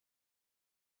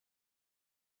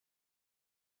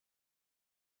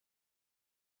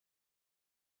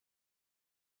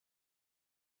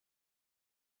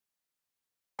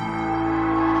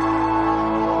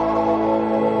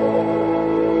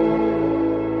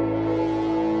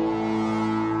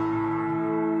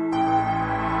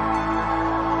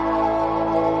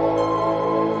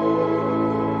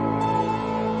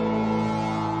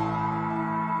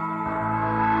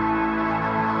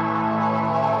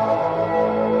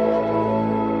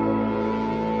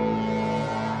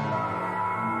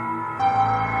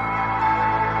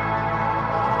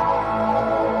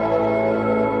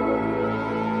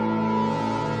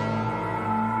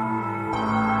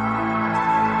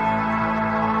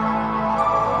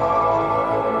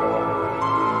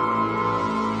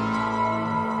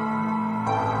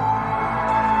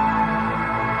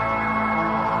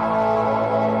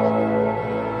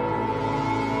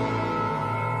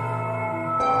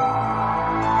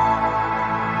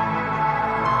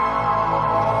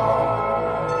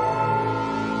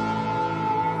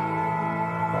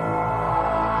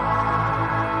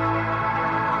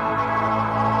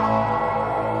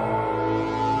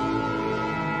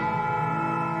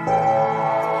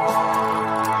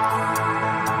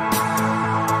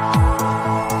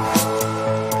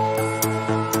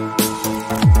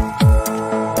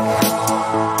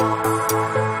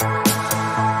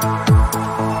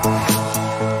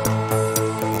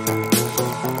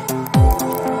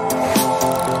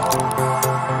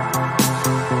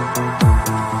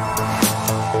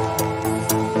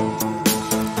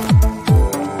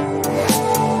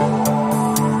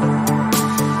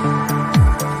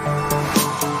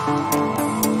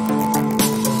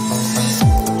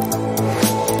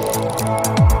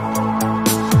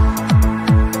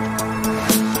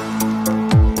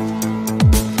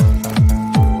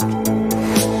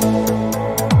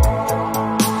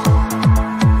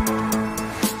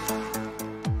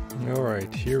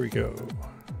go.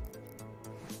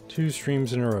 2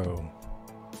 streams in a row.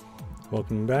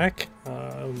 Welcome back.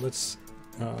 Let's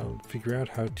figure out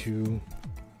how to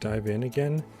dive in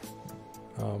again.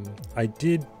 I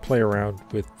did play around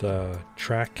with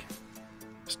track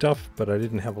stuff, but I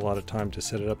didn't have a lot of time to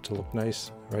set it up to look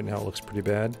nice. Right now it looks pretty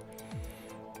bad.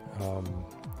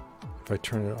 If I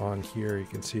turn it on here, you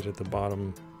can see it at the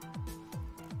bottom,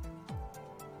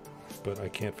 but I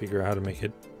can't figure out how to make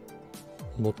it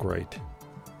look right.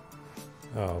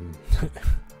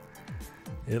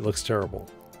 It looks terrible,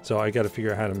 so I got to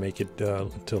figure out how to make it to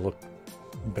look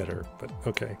better, but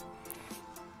okay,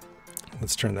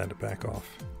 let's turn that back off.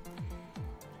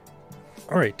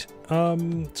 All right,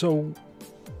 so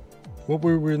what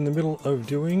we were in the middle of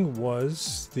doing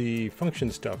was the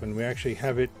function stuff, and we actually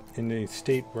have it in a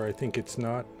state where I think it's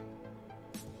not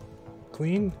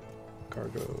clean.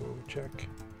 Cargo check.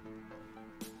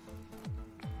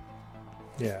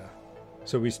 Yeah,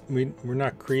 so we're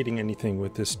not creating anything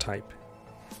with this type.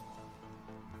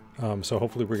 So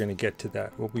hopefully we're going to get to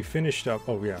that. What we finished up,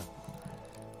 oh yeah,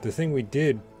 the thing we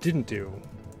didn't do,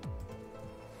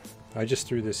 I just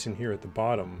threw this in here at the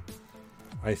bottom.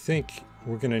 I think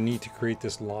we're going to need to create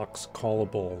this Lox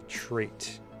callable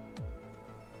trait.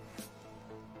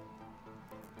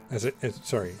 As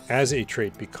a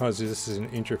trait, because this is an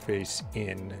interface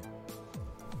in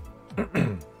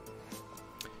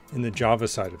in the Java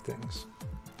side of things.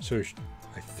 So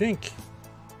I think,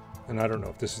 and I don't know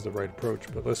if this is the right approach,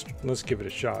 but let's give it a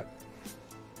shot.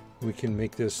 We can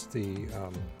make this the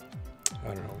I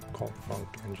don't know, call it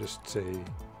func and just say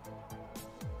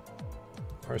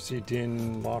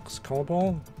rcdin Lox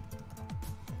callable.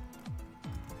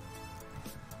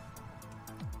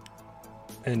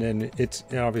 And then it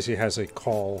obviously has a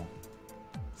call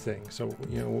thing. So,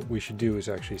 you know, what we should do is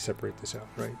actually separate this out,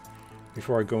 right?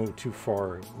 Before I go too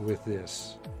far with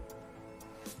this,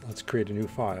 let's create a new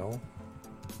file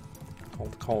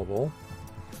called callable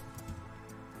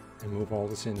and move all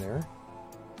this in there.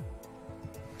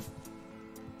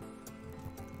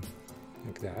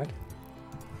 Like that.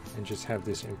 And just have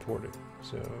this imported.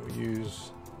 So use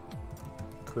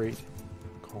create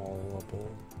callable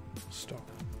star.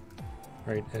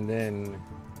 Right, and then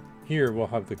here we'll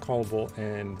have the callable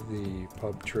and the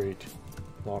pub trait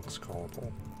Lox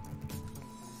callable.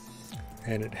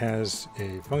 And it has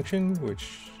a function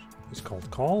which is called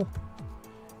call.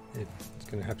 It's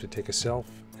going to have to take a self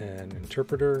and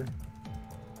interpreter.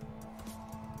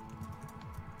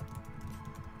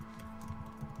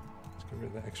 Let's get rid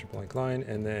of the extra blank line,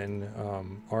 and then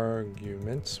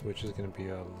arguments, which is going to be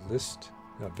a list,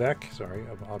 a vec, sorry,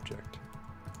 of object.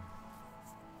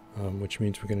 Which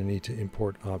means we're going to need to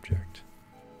import object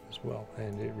as well,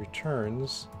 and it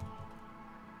returns,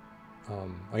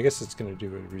 I guess it's going to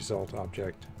do a result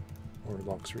object or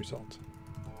Lox result,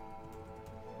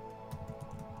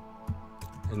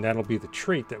 and that'll be the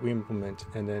trait that we implement.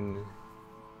 And then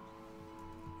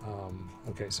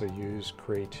okay, so use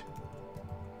create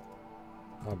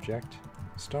object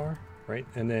star, right,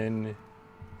 and then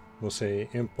we'll say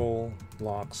impl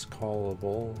Lox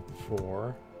callable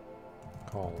for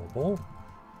callable.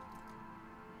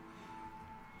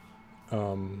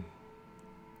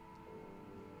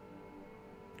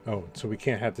 Oh, so we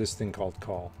can't have this thing called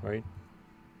call, right?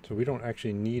 So we don't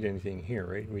actually need anything here,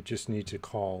 right? We just need to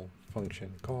call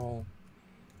function call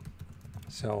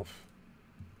self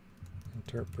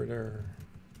interpreter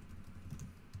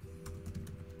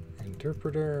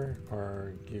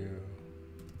argue.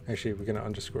 Actually, we're going to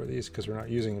underscore these because we're not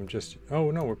using them just,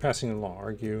 oh no, we're passing them along.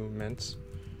 Arguments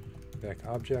back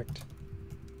object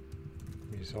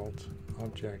result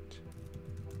object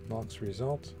Lox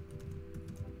result,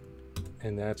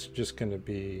 and that's just going to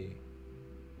be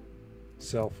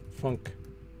self func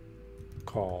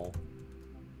call.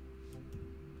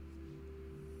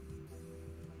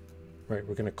 Right,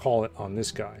 we're going to call it on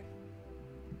this guy,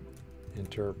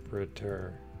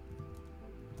 interpreter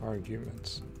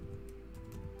arguments,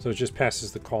 so it just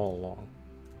passes the call along.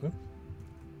 Oop.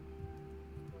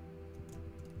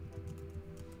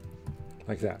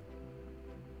 Like that.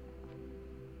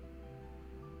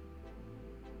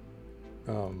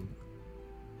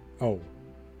 Oh.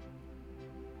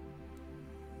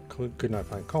 Could not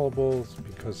find callables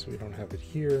because we don't have it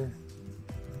here.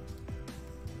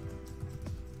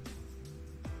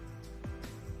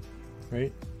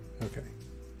 Right? Okay.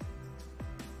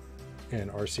 And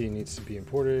RC needs to be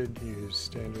imported. Use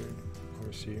standard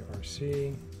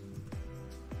RC.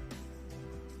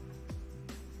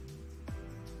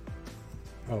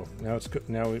 Oh, now it's good.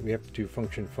 Now we have to do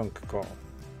function func call.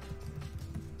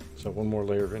 So one more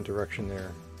layer of indirection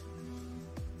there.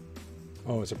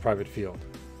 Oh, it's a private field.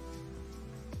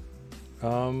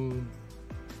 I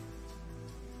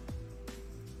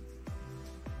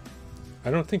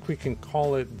don't think we can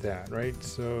call it that, right?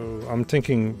 So I'm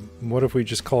thinking, what if we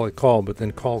just call it call, but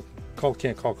then call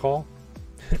can't call?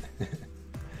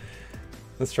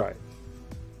 Let's try it.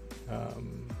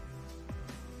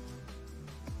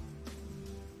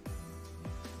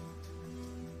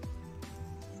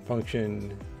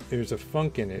 Function, there's a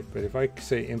func in it, but if I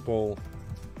say impl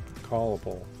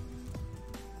callable,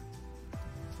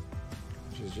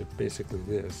 which is just basically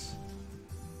this.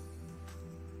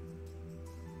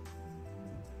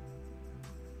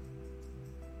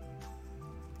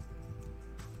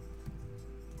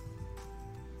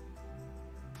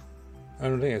 I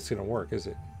don't think it's going to work, is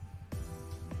it?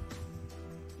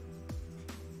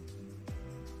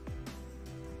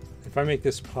 If I make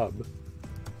this pub,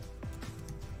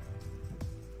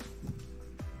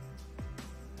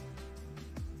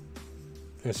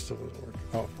 it still doesn't work.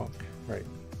 Oh, func, right.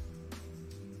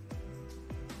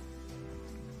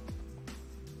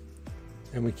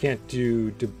 And we can't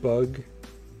do debug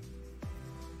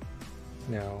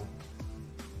now.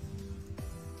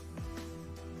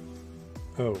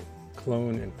 Oh,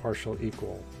 clone and partial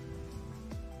equal.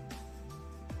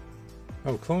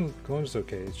 Oh, clone is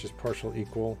okay. It's just partial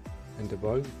equal and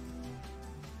debug.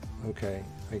 Okay,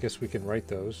 I guess we can write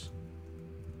those.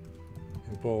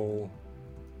 Impl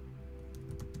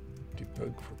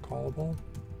debug for callable.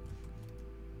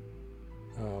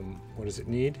 What does it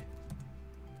need?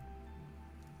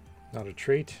 Not a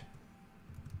trait.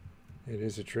 It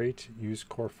is a trait. Use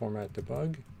core format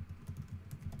debug.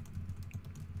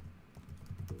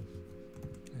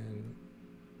 And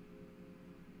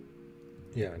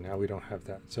yeah, now we don't have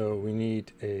that. So we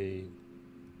need a...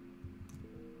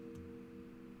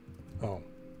 Oh,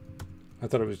 I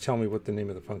thought it would tell me what the name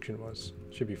of the function was.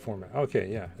 Should be format. Okay,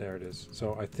 yeah, there it is.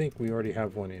 So I think we already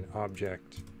have one in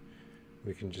object.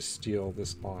 We can just steal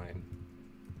this line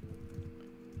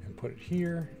and put it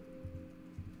here.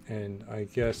 And I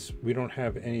guess we don't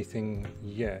have anything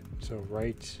yet. So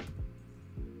write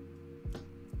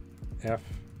F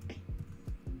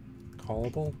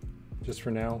callable just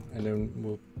for now, and then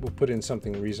we'll put in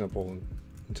something reasonable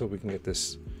until we can get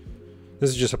this. This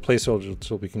is just a placeholder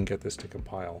until we can get this to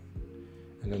compile.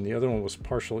 And then the other one was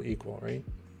partial equal, right?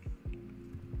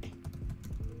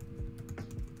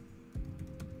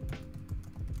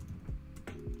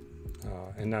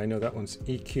 And now I know that one's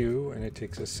EQ, and it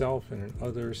takes a self and an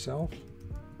other self.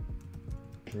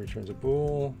 And returns a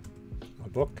bool, a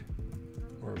book,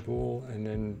 or a bool. And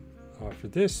then for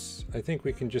this, I think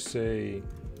we can just say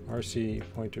RC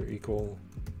pointer equal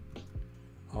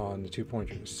on the two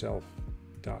pointers, self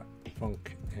dot func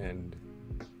and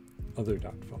other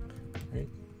dot func, right?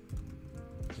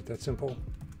 Is it that simple?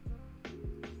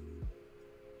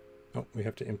 Oh, we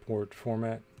have to import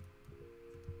format.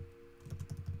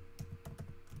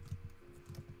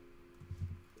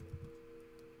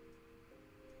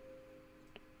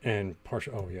 And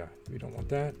partial, oh yeah, we don't want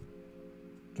that.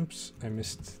 Oops, I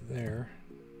missed there.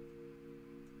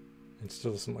 It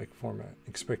still doesn't like format.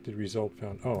 Expected result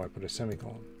found. Oh, I put a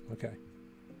semicolon. Okay.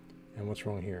 And what's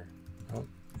wrong here? Oh,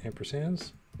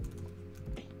 ampersands.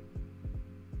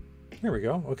 There we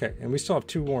go. Okay, and we still have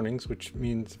two warnings, which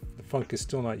means the func is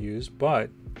still not used,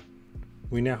 but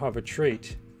we now have a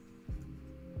trait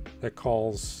that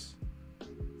calls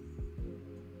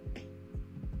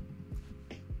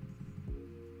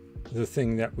the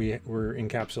thing that we're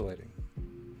encapsulating.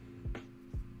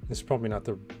 This is probably not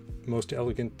the most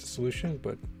elegant solution,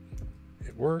 but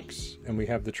it works, and we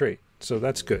have the trait. So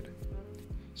that's good.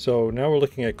 So now we're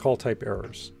looking at call type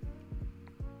errors.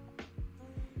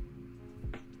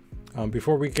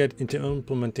 Before we get into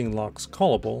implementing Lox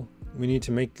callable, we need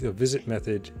to make the visit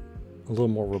method a little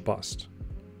more robust.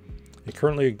 It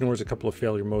currently ignores a couple of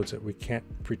failure modes that we can't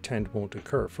pretend won't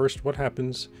occur. First, what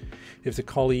happens if the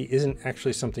callee isn't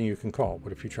actually something you can call?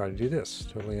 What if you try to do this?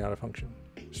 Totally out of function.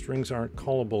 Strings aren't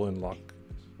callable in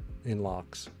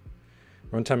Lox.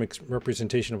 Runtime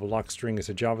representation of a Lox string is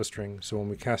a Java string, so when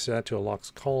we cast that to a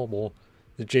Lox callable,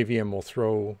 the JVM will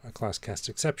throw a class cast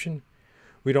exception.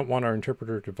 We don't want our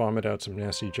interpreter to vomit out some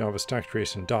nasty Java stack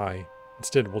trace and die.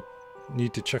 Instead, we'll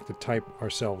need to check the type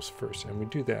ourselves first, and we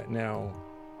do that now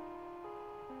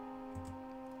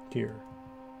here.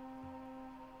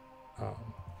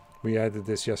 We added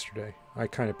this yesterday. I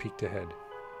kind of peeked ahead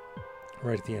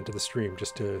right at the end of the stream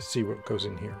just to see what goes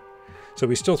in here. So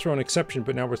we still throw an exception,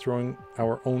 but now we're throwing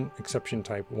our own exception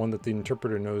type, one that the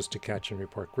interpreter knows to catch and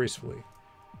report gracefully.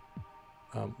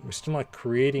 We're still not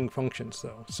creating functions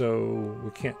though, so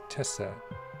we can't test that.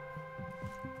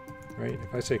 Right?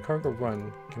 If I say cargo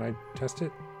run, can I test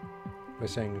it? by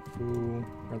saying foo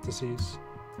parentheses.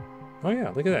 Oh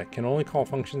yeah, look at that. Can only call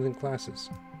functions in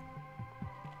classes.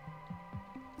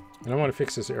 And I want to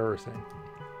fix this error thing,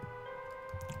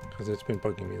 because it's been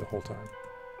bugging me the whole time.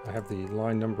 I have the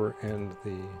line number and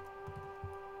the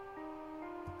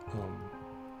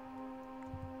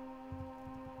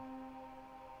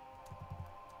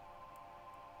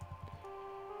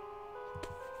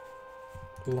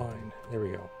line. There we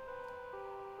go.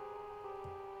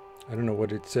 I don't know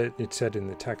what it said. It said in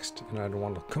the text, and I don't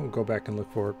want to go back and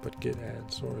look for it. But git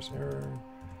add source error,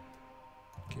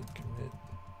 git commit,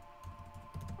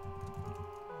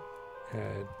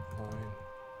 add line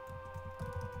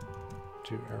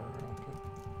to error output.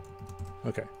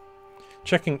 Okay.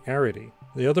 Checking arity.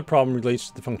 The other problem relates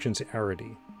to the function's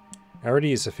arity.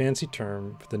 Arity is a fancy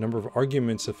term for the number of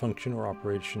arguments a function or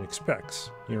operation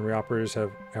expects. Unary operators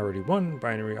have arity 1,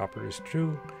 binary operators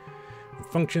 2. With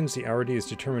functions, the arity is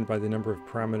determined by the number of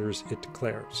parameters it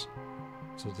declares.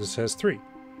 So this has 3.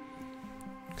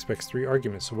 Expects 3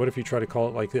 arguments. So what if you try to call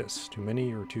it like this? Too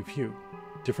many or too few?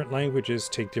 Different languages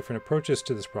take different approaches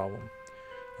to this problem.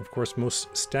 Of course,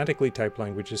 most statically typed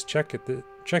languages check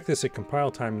this at compile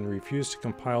time and refuse to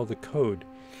compile the code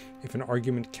if an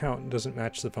argument count doesn't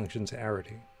match the function's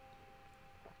arity.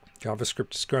 JavaScript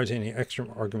discards any extra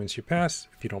arguments you pass.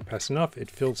 If you don't pass enough, it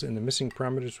fills in the missing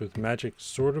parameters with magic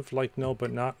sort of like null,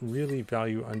 but not really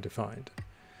value undefined.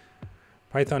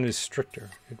 Python is stricter.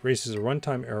 It raises a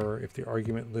runtime error if the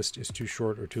argument list is too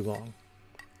short or too long.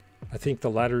 I think the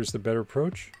latter is the better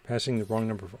approach. Passing the wrong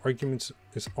number of arguments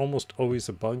is almost always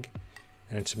a bug,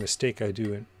 and it's a mistake I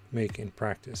do make in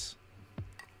practice.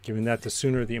 Given that, the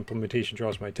sooner the implementation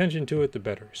draws my attention to it, the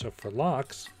better. So for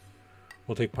Lox,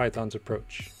 we'll take Python's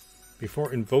approach.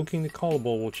 Before invoking the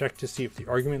callable, we'll check to see if the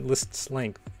argument list's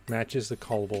length matches the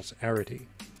callable's arity.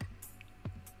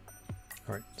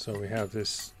 All right, so we have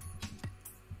this.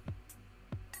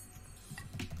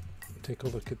 Take a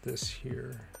look at this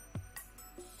here.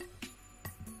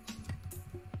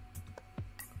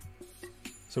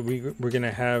 So we're going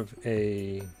to have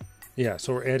a, yeah,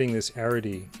 so we're adding this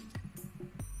arity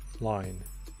line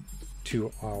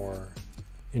to our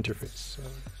interface. So,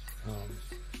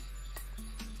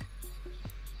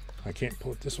 I can't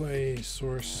pull it this way.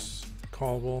 Source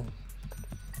callable.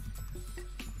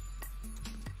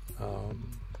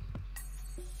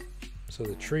 So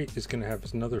the trait is going to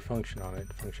have another function on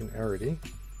it, function arity.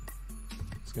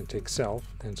 It's going to take self,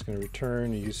 and it's going to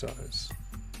return a usize.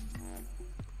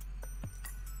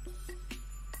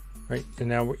 Right, and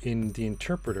now we're in the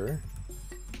interpreter.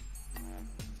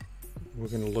 We're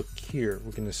going to look here.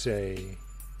 We're going to say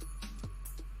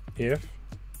if,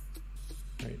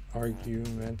 right,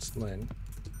 arguments len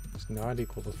is not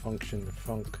equal to function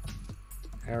func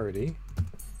arity,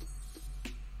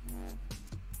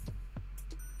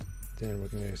 then we're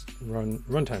going to run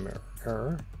runtime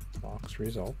error, Lox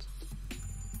result,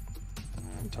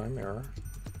 runtime error,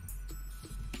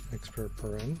 expr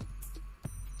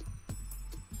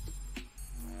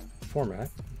format,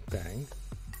 bang,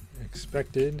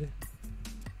 expected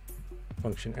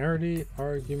function arity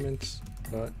arguments,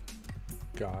 but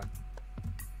got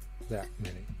that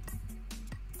many.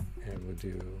 And we'll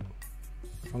do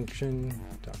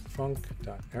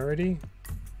function.func.arity,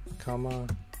 comma,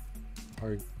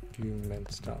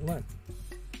 arguments.len.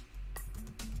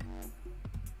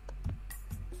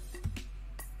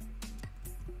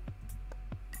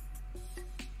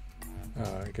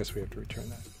 I guess we have to return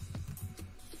that.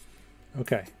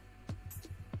 Okay.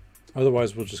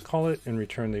 Otherwise, we'll just call it and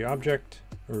return the object,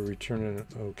 or return an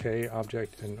OK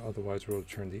object, and otherwise we'll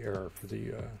return the error for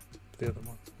the other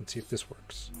one. Let's see if this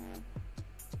works.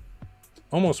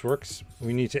 Almost works.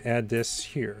 We need to add this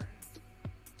here.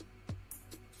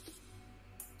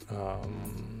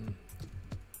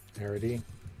 Arity,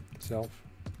 self,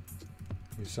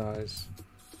 usize.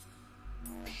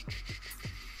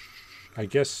 I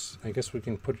guess we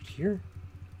can put it here.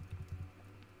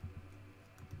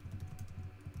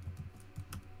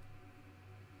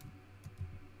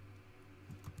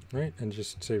 Right, and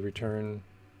just say return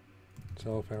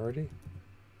self arity.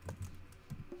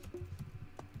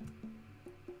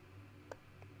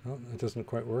 Oh, that doesn't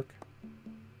quite work.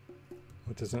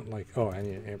 It doesn't like, oh, I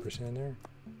need an ampersand there.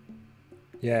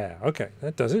 Yeah, okay,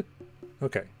 that does it.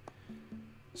 Okay,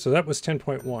 so that was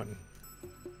 10.1,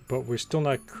 but we're still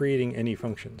not creating any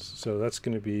functions. So that's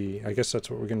going to be, I guess that's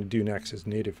what we're going to do next is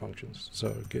native functions.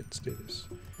 So git status,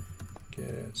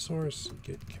 get source,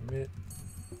 git commit,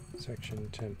 section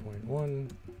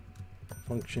 10.1,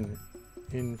 function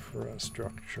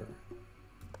infrastructure.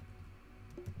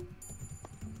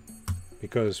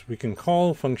 Because we can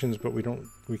call functions, but we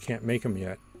can't make them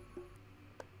yet.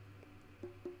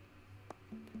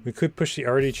 We could push the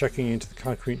already checking into the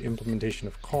concrete implementation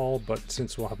of call, but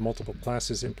since we'll have multiple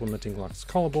classes implementing Lox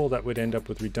callable, that would end up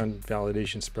with redundant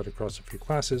validation spread across a few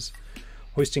classes.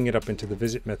 Hoisting it up into the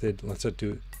visit method lets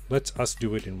us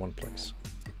do it in one place.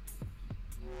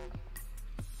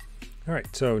 All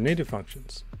right, so native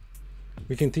functions.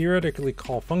 We can theoretically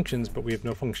call functions, but we have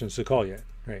no functions to call yet,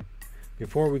 right?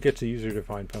 Before we get to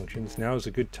user-defined functions, now is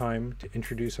a good time to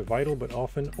introduce a vital but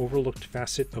often overlooked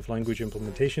facet of language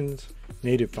implementations,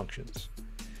 native functions.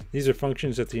 These are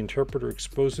functions that the interpreter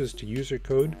exposes to user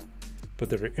code, but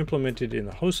that are implemented in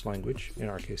the host language, in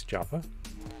our case Java,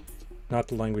 not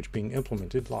the language being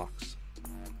implemented, Lox.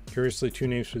 Curiously, two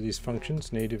names for these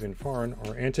functions, native and foreign,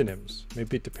 are antonyms.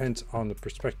 Maybe it depends on the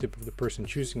perspective of the person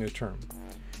choosing the term.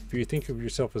 If you think of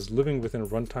yourself as living within a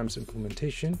runtime's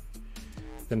implementation,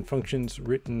 then functions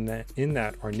written in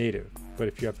that are native. But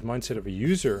if you have the mindset of a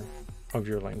user of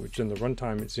your language, then the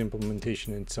runtime is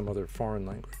implementation in some other foreign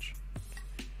language.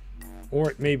 Or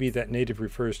it may be that native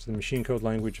refers to the machine code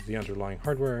language of the underlying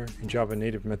hardware. In Java,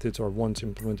 native methods are ones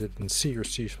implemented in C or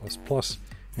C++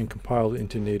 and compiled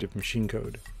into native machine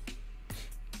code.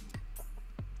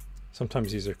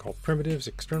 Sometimes these are called primitives,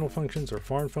 external functions, or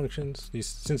foreign functions.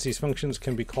 Since these functions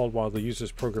can be called while the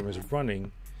user's program is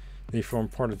running, they form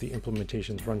part of the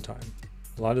implementation's runtime.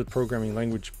 A lot of the programming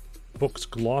language books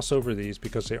gloss over these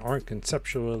because they aren't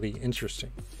conceptually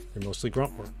interesting. They're mostly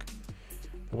grunt work.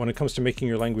 But when it comes to making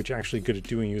your language actually good at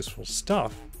doing useful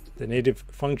stuff, the native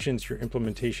functions your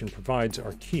implementation provides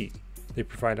are key. They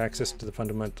provide access to the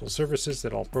fundamental services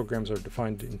that all programs are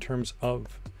defined in terms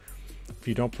of. If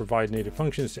you don't provide native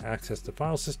functions to access the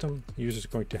file system, the user is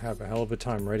going to have a hell of a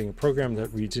time writing a program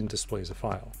that reads and displays a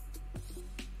file.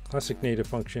 Classic native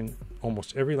function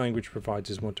almost every language provides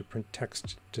is one to print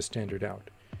text to standard out.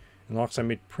 In Lox, I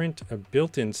made print a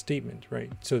built-in statement,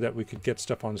 right, so that we could get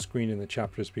stuff on the screen in the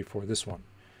chapters before this one.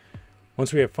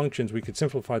 Once we have functions, we could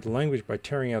simplify the language by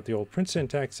tearing out the old print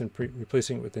syntax and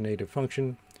replacing it with a native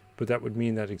function, but that would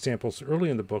mean that examples early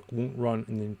in the book won't run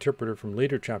in the interpreter from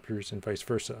later chapters and vice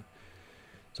versa.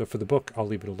 So for the book, I'll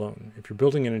leave it alone. If you're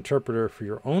building an interpreter for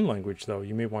your own language, though,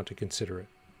 you may want to consider it.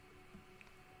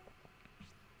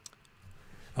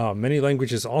 Many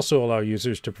languages also allow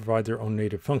users to provide their own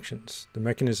native functions. The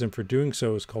mechanism for doing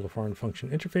so is called a foreign function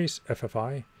interface,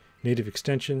 FFI, native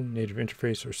extension, native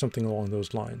interface, or something along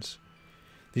those lines.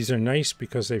 These are nice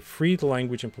because they free the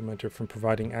language implementer from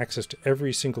providing access to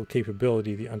every single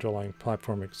capability the underlying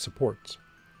platform supports.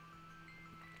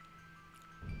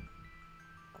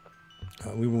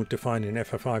 We won't define an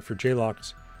FFI for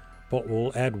JLox, but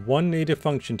we'll add one native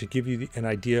function to give you an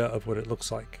idea of what it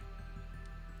looks like.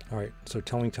 All right, so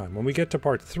telling time. When we get to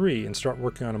part 3 and start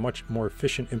working on a much more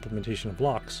efficient implementation of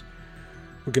Lox,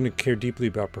 we're going to care deeply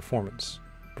about performance.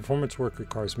 Performance work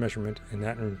requires measurement, and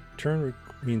that in turn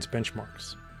means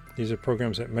benchmarks. These are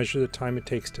programs that measure the time it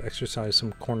takes to exercise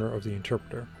some corner of the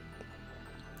interpreter.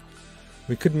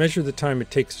 We could measure the time it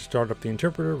takes to start up the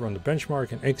interpreter, run the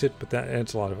benchmark, and exit, but that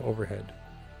adds a lot of overhead.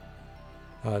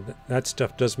 That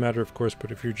stuff does matter, of course,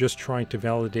 but if you're just trying to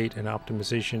validate an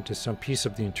optimization to some piece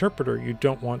of the interpreter, you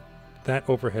don't want that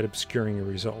overhead obscuring your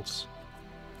results.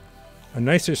 A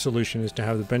nicer solution is to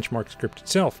have the benchmark script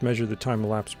itself measure the time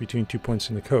elapsed between 2 points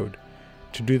in the code.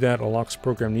 To do that, a Lox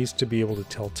program needs to be able to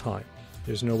tell time.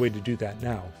 There's no way to do that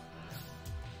now.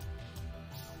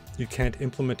 You can't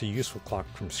implement a useful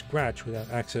clock from scratch without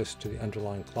access to the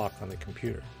underlying clock on the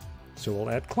computer. So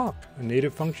we'll add clock, a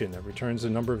native function that returns the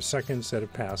number of seconds that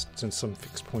have passed since some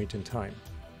fixed point in time.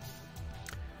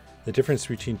 The difference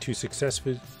between two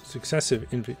successive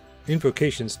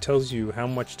invocations tells you how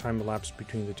much time elapsed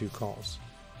between the two calls.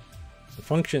 The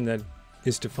function that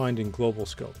is defined in global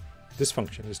scope. This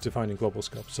function is defined in global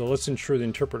scope, so let's ensure the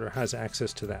interpreter has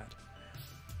access to that.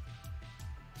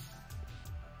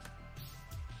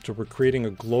 So we're creating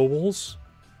a globals.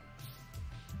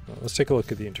 Let's take a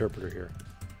look at the interpreter here.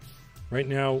 Right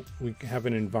now we have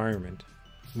an environment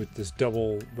with this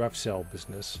double ref cell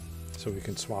business, so we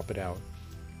can swap it out.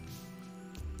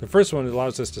 The first one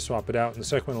allows us to swap it out, and the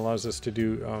second one allows us to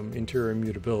do interior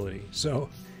immutability. So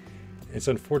it's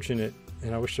unfortunate,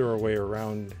 and I wish there were a way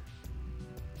around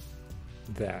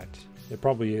that. It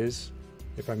probably is.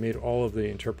 If I made all of the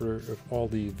interpreter, if all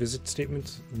the visit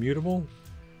statements mutable,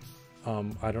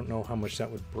 I don't know how much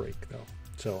that would break though.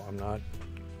 So I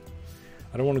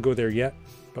don't want to go there yet,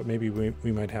 but maybe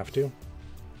we might have to.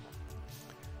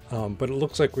 But it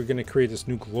looks like we're going to create this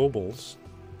new globals,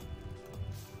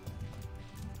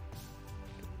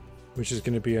 which is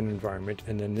going to be an environment,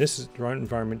 and then this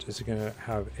environment is going to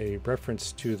have a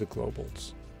reference to the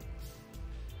globals.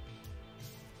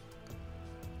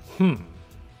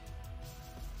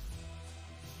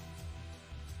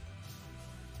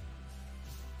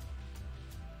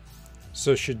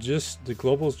 So should just the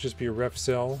globals just be a ref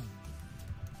cell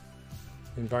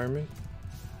environment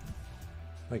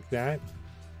like that,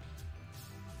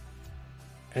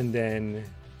 and then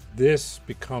this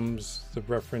becomes the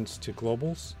reference to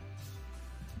globals?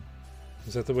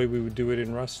 Is that the way we would do it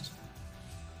in Rust?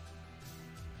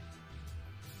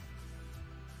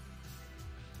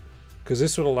 Because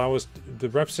this would allow us, the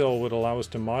ref cell would allow us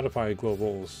to modify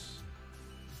globals,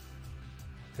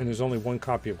 and there's only one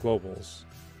copy of globals.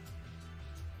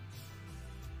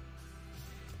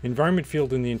 Environment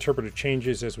field in the interpreter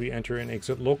changes as we enter and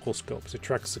exit local scopes. It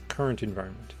tracks the current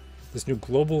environment. This new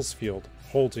globals field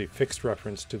holds a fixed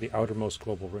reference to the outermost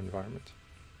global environment.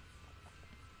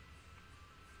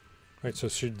 Right, so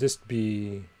should this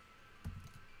be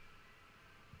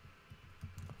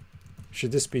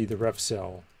the ref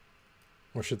cell?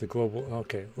 Or should the global,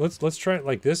 okay, let's try it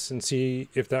like this and see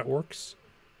if that works.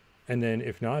 And then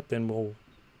if not, then we'll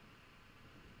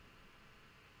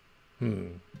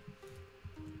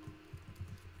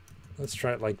let's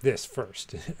try it like this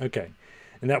first. Okay.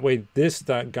 And that way this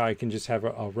guy can just have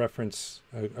a reference,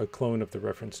 a clone of the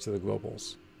reference to the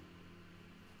globals.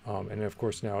 And of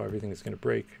course now everything is going to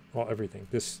break. Well, everything.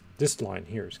 This line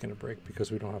here is going to break because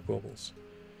we don't have globals.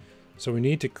 So we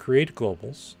need to create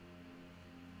globals.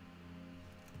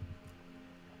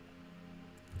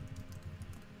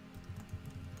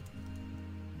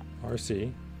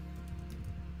 RC,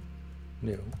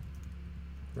 new,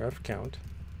 ref count,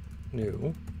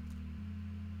 new,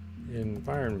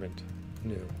 environment,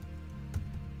 new,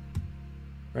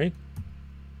 right?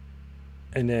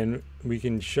 And then we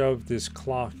can shove this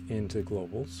clock into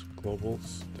globals,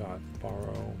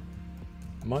 globals.borrow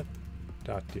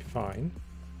mut.define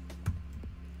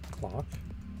clock.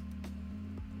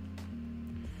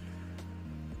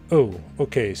 Oh,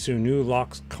 okay, so new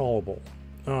Lox callable.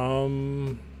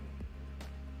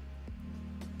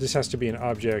 This has to be an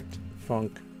object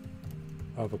func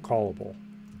of a callable,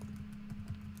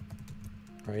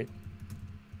 right?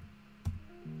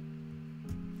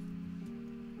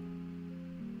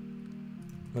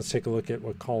 Let's take a look at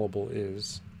what callable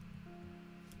is.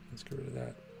 Let's get rid of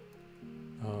that.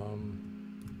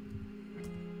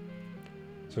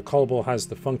 So callable has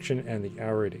the function and the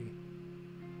arity.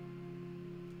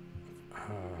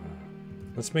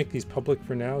 Let's make these public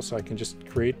for now so I can just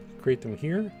create them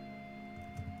here.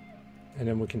 And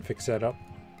then we can fix that up.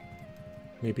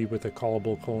 Maybe with a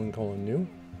callable : new.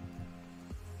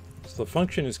 So the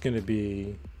function is going to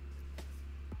be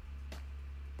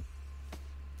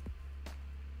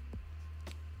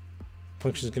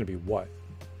what?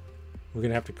 We're going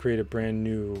to have to create a brand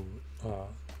new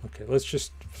okay, let's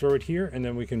just throw it here and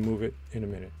then we can move it in a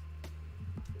minute.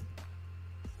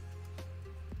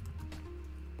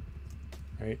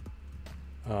 Right?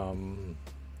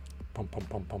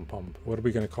 What are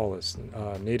we going to call this?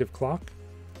 Native clock?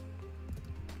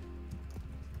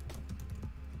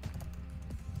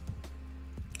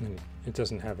 And it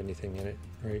doesn't have anything in it,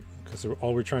 right? Because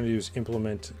all we're trying to do is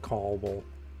implement callable,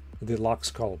 the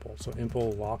Lox callable. So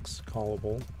impl Lox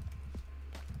callable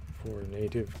for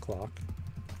native clock.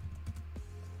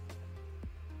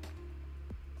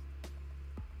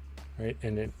 Right,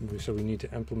 and then so we need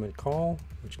to implement call,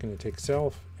 which is going to take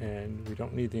self, and we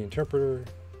don't need the interpreter.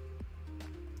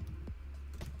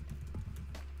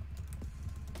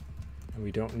 And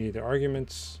we don't need the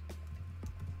arguments.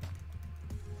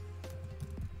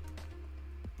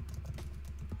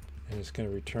 And it's going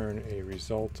to return a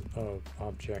result of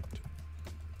object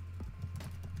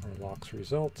or Lox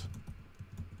result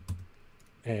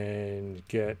and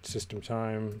get system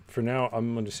time. For now,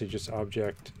 I'm going to say just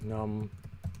object num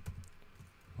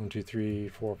 1, 2, 3,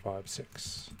 4, 5,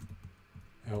 6.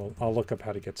 I'll look up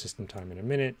how to get system time in a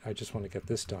minute. I just want to get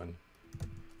this done.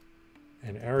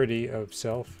 And arity of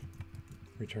self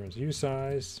returns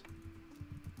usize.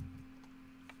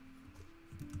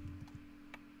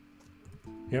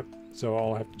 Yep, so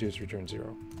all I have to do is return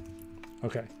 0.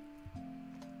 Okay.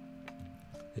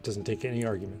 It doesn't take any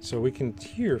arguments. So we can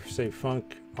here say func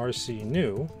rc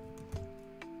new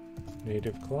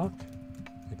native clock,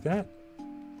 like that.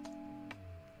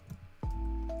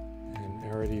 And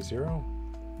arity 0.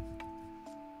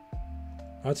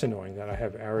 That's annoying that I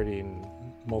have arity in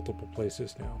multiple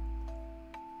places now.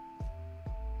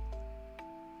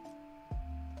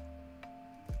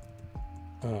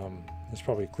 There's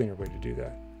probably a cleaner way to do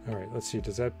that. All right, let's see.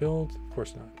 Does that build? Of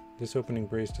course not. This opening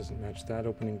brace doesn't match that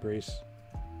opening brace.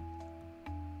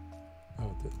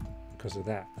 Oh, because of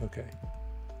that. Okay.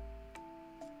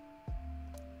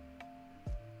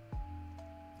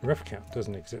 Ref count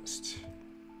doesn't exist.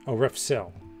 Oh, ref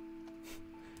cell.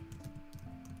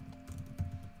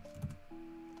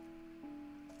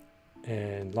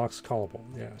 And Lox callable.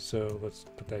 Yeah, so let's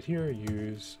put that here.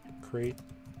 Use create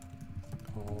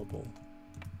callable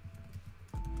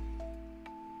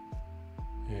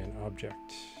and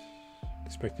object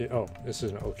expected. Oh, this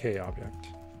is an OK object.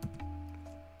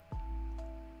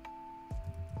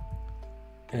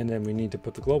 And then we need to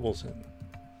put the globals in.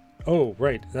 Oh,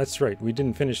 right. That's right. We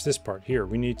didn't finish this part here.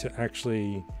 We need to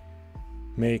actually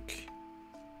make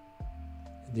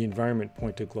the environment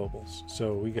point to globals.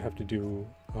 So we have to do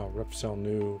ref cell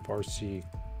new varc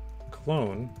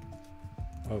clone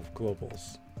of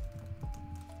globals.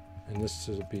 And this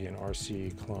will be an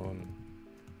RC clone.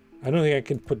 I don't think I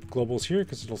can put globals here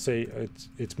because it'll say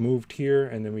it's moved here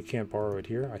and then we can't borrow it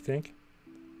here, I think.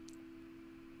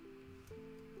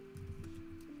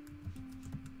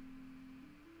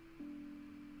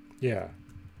 Yeah,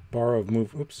 borrow of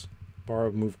move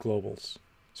globals.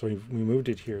 So we moved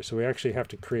it here. So we actually have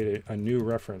to create a new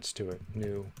reference to it.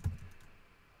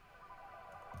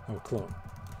 Clone.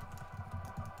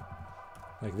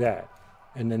 Like that.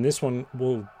 And then this one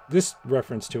this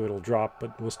reference to it will drop,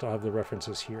 but we'll still have the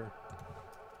references here.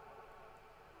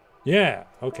 Yeah,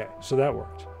 okay, so that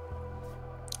worked.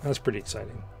 That's pretty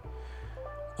exciting.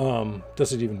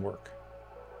 Does it even work?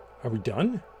 Are we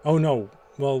done? Oh no,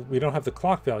 well, we don't have the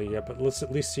clock value yet, but let's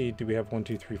at least see, do we have 1,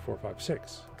 2, 3, 4, 5,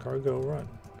 6? Cargo run.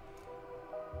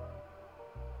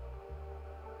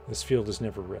 This field is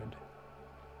never read.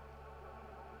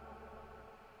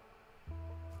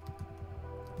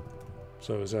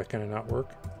 So is that going to not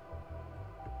work?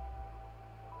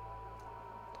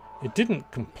 It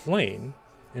didn't complain.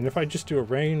 And if I just do a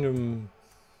random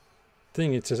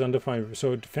thing, it says undefined.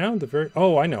 So it found the very,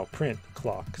 oh, I know, print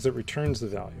clock, because it returns the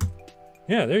value.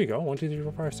 Yeah, there you go. 1, 2, 3,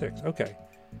 4, 5, 6. Okay.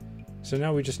 So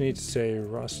now we just need to say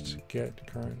rust get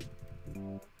current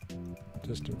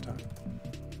system time.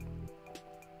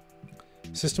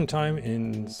 System time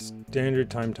in standard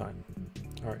time.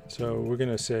 All right, so we're going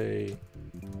to say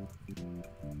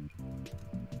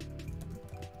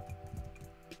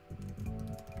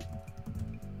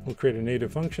we'll create a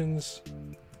native functions.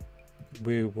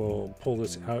 We will pull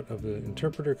this out of the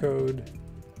interpreter code.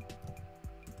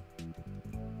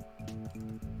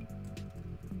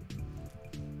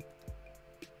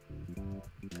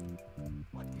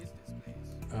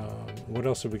 What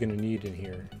else are we going to need in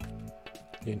here?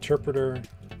 The interpreter.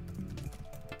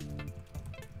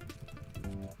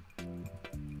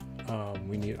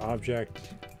 We need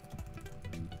object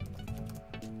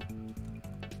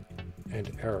and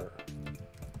error.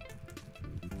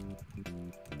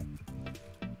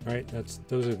 All right,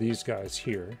 those are these guys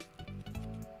here.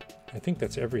 I think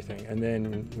that's everything. And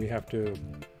then we have to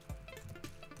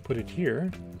put it here.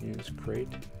 Use create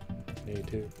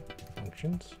native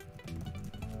functions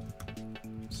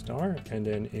star, and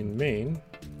then in main.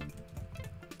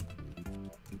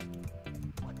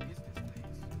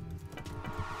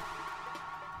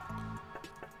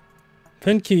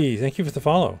 Penke, thank you for the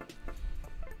follow.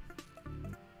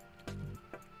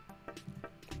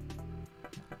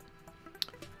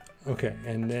 Okay,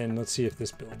 and then let's see if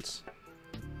this builds.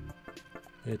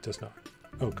 It does not.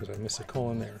 Oh, because I missed a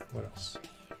colon there. What else?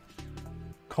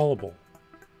 Callable.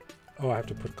 Oh, I have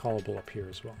to put callable up here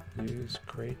as well. Use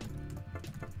create.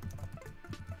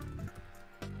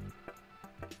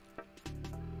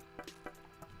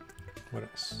 What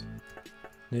else?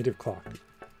 Native clock.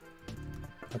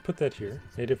 I put that here.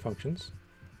 Native functions.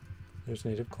 There's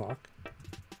native clock.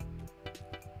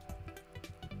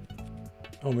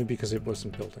 Oh, maybe because it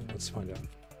wasn't building. Let's find out.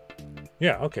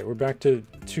 Yeah, okay, we're back to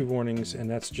 2 warnings, and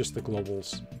that's just the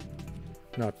globals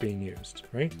not being used,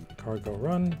 right? Cargo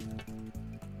run.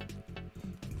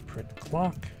 Print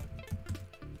clock.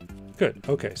 Good,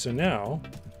 okay, so now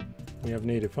we have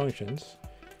native functions.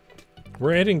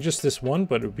 We're adding just this one,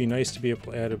 but it would be nice to be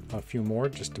able to add a few more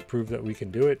just to prove that we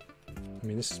can do it. I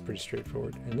mean, this is pretty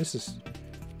straightforward, and this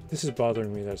is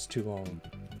bothering me that it's too long.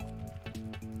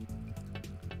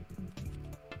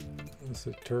 This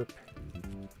is terp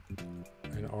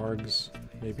and args.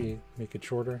 Maybe make it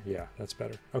shorter. Yeah, that's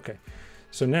better. Okay,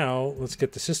 so now let's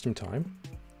get the system time.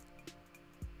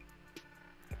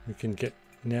 We can get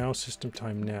now system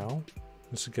time now.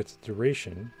 This will get the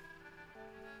duration.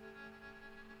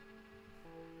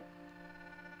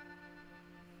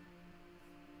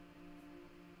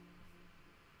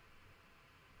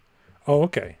 Oh,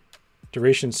 okay.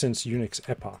 Duration since Unix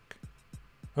epoch.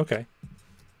 Okay,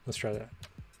 let's try that.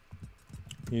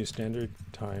 Use standard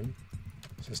time,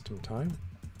 system time.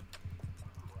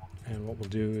 And what we'll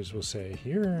do is we'll say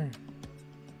here,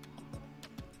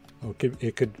 oh,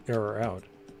 it could error out.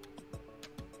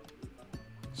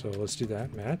 So let's do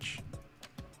that, match.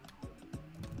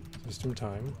 System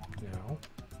time now.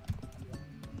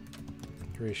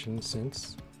 duration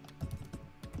since.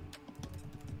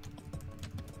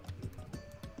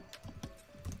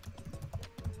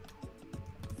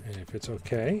 And if it's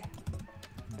okay,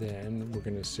 then we're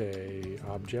going to say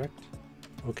object,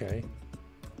 okay,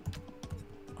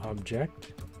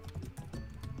 object,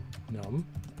 num,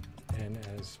 and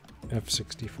as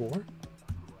F64.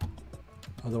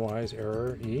 Otherwise,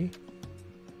 error E.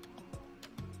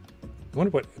 I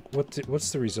wonder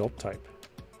what's the result type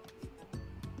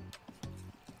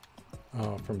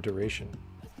from duration.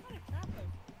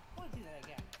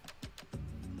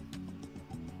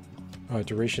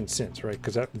 Duration since, right?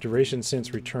 Because that duration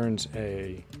since returns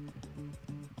an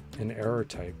error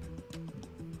type.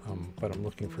 But I'm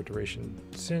looking for duration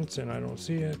since and I don't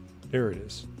see it. There it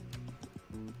is.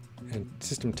 And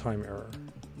system time error.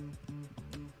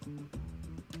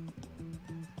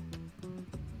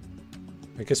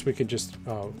 I guess we could just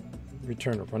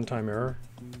return a runtime error.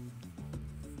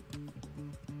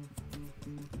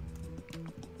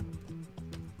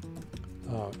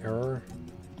 Error,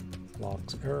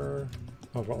 Lox error,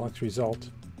 Lox result,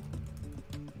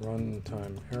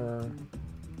 runtime error.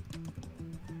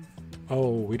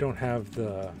 Oh, we don't have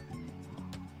the...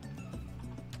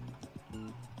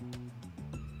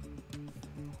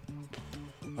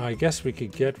 I guess we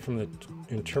could get from the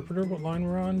interpreter what line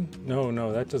we're on?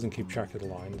 No, that doesn't keep track of the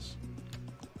lines.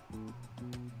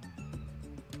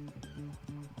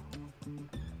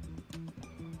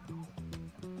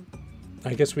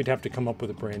 I guess we'd have to come up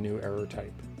with a brand new error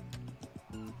type.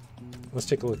 Let's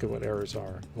take a look at what errors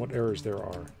are, what errors there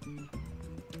are.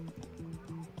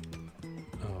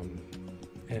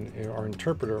 And our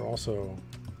interpreter also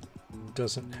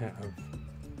doesn't have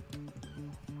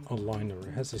a line number.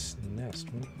 It has this nest.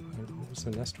 What's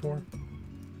the nest for?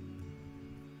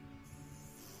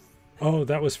 Oh,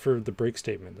 that was for the break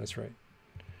statement. That's right.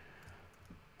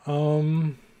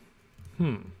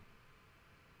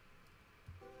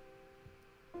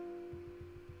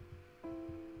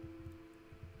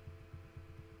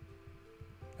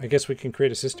 I guess we can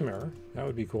create a system error. That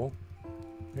would be cool.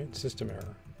 Right? System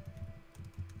error.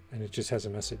 And it just has a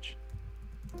message.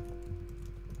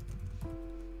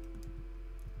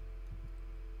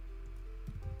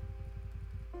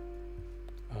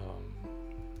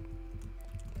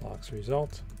 Lox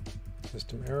result,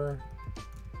 system error,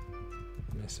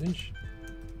 message,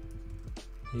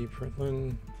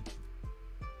 println,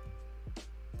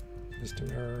 system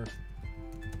error,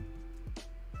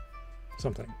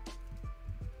 something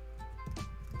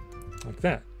like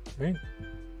that, right?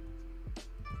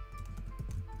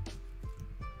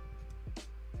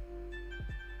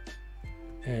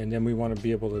 And then we want to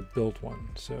be able to build one.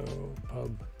 So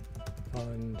pub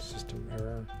on system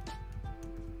error,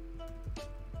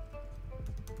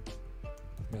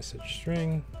 message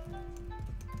string,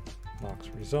 Lox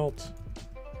result,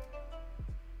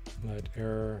 let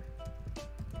error,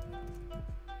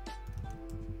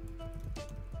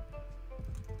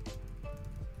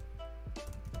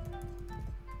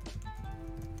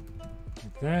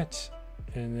 like that,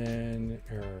 and then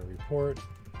error report.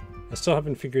 I still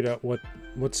haven't figured out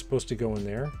what's supposed to go in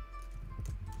there.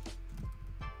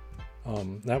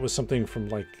 That was something from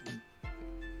like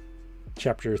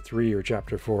chapter 3 or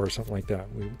chapter 4 or something like that.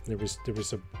 There's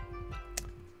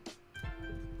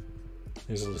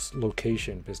this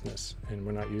location business, and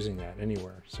we're not using that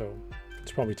anywhere. So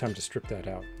it's probably time to strip that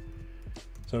out.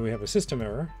 So we have a system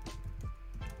error.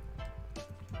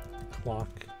 Clock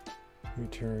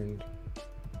returned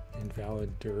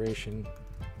invalid duration.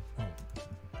 Oh.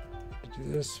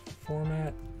 Do this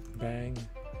format, bang.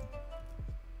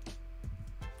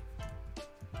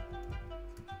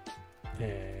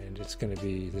 And it's going to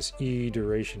be this E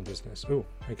duration business. Oh,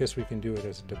 I guess we can do it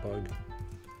as a debug.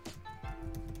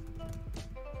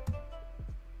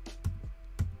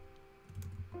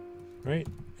 Right,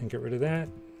 and get rid of that.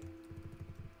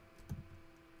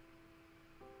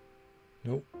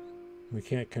 Nope, we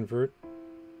can't convert.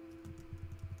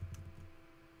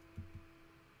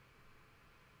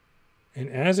 An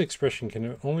as expression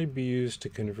can only be used to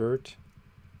convert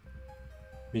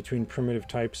between primitive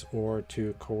types or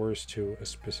to coerce to a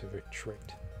specific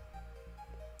trait.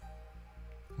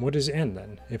 What is n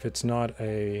then, if it's not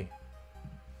a...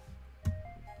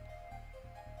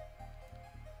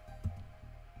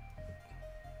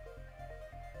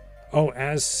 Oh,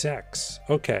 as sex.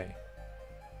 Okay.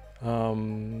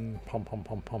 Pum.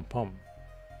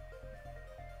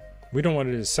 We don't want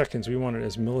it as seconds, we want it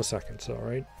as milliseconds, all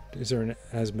right? Is there an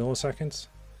as milliseconds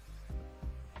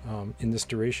in this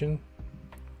duration?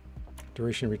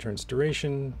 Duration returns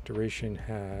duration. Duration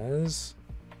has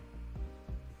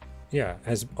Yeah,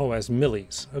 as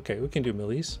millis. Okay, we can do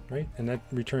millis, right? And that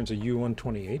returns a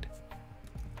U128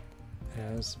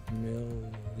 as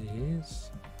millis.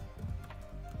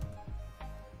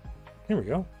 Here we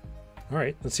go. All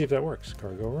right, let's see if that works.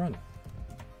 Cargo run.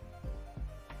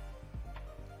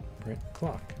 Print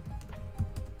clock.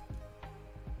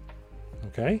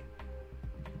 Okay.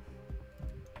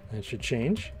 And it should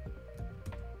change.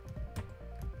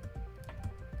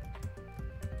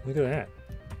 Look at that.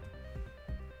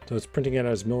 So it's printing it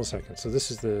as milliseconds. So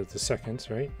this is the seconds,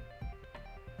 right?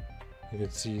 You can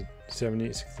see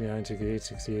 70, 69, 68,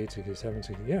 68, 67,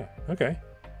 60. Yeah, okay.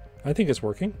 I think it's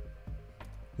working.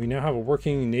 We now have a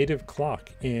working native clock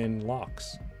in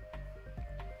Lox.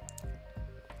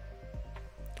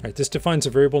 All right, this defines a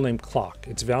variable named clock.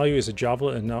 Its value is a Java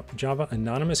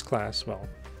anonymous class. Well,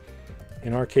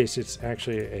 in our case, it's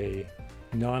actually a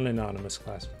non-anonymous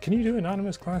class. Can you do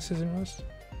anonymous classes in Rust?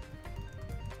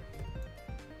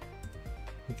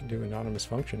 You can do anonymous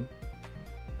function.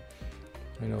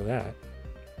 I know that.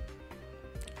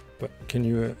 But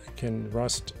can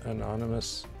Rust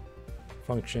anonymous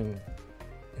function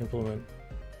implement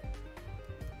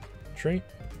trait?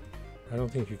 I don't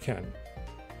think you can.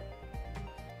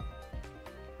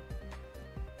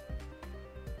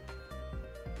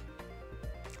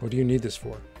 What do you need this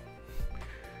for?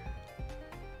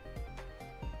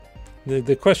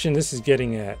 The question this is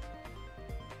getting at,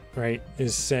 right,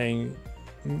 is saying,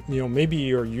 you know, maybe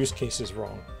your use case is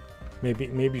wrong.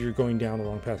 Maybe you're going down the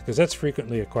wrong path, because that's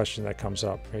frequently a question that comes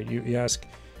up, right? You ask,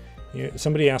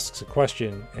 somebody asks a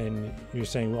question and you're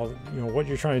saying, well, you know, what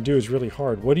you're trying to do is really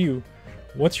hard.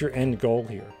 What's your end goal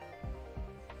here?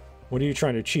 What are you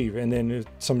trying to achieve? And then if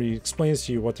somebody explains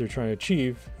to you what they're trying to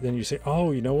achieve, then you say,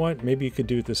 oh, you know what? Maybe you could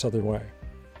do it this other way.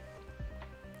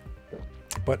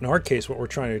 But in our case, what we're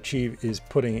trying to achieve is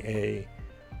putting a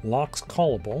Lox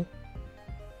callable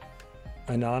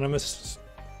anonymous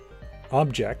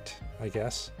object, I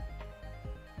guess,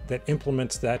 that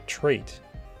implements that trait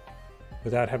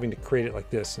without having to create it like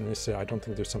this. And this, I don't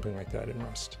think there's something like that in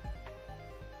Rust.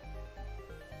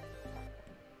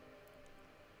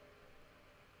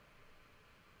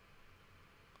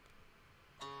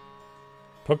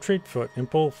 Pub trait foot,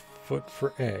 impl foot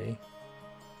for A.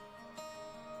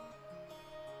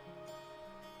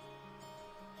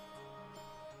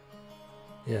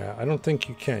 Yeah, I don't think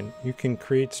you can. You can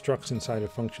create structs inside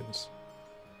of functions.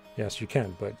 Yes, you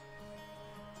can, but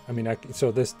I mean,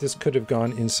 so this could have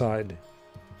gone inside.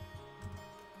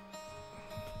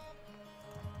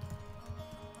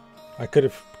 I could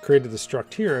have created the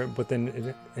struct here, but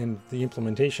then and the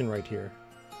implementation right here,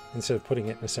 instead of putting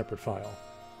it in a separate file.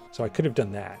 So I could have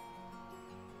done that.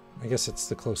 I guess it's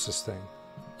the closest thing.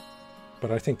 But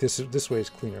I think this way is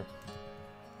cleaner.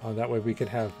 That way we could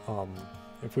have,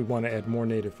 if we want to add more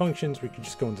native functions, we could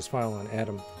just go in this file and add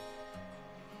them.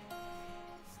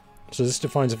 So this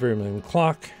defines a variable named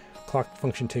clock. Clock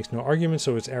function takes no arguments,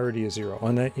 so its arity is 0.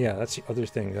 On that, yeah, that's the other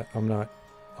thing that I'm not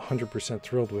 100%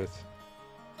 thrilled with.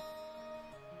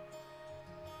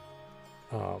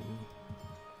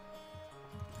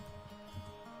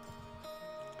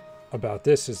 About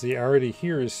this is the arity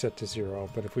here is set to 0,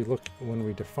 but if we look when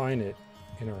we define it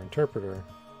in our interpreter,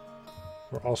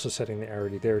 we're also setting the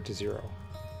arity there to 0.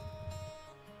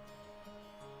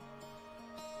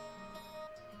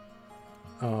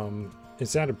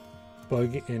 Is that a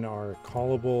bug in our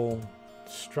callable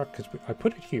struct? Because I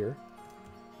put it here.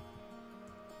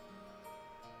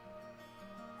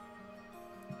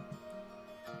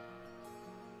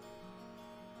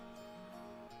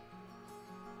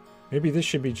 Maybe this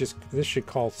should be this should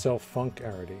call self-func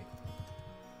arity.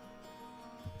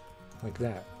 Like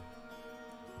that.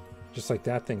 Just like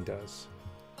that thing does.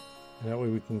 And that way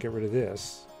we can get rid of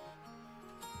this.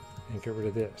 And get rid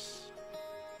of this.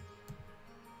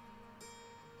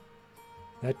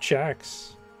 That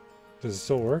checks. Does it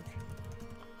still work?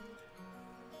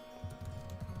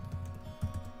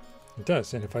 It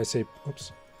does. And if I say,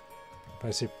 oops, if I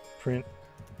say print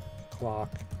clock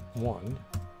 1,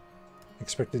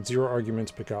 expected 0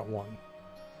 arguments but got 1.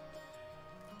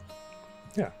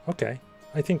 Yeah, okay.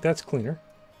 I think that's cleaner.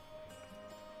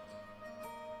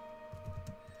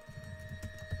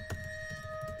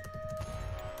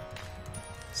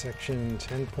 Section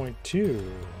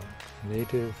 10.2,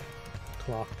 native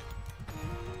clock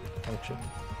function.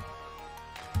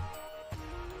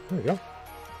 There we go.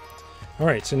 All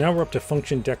right, so now we're up to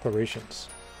function declarations.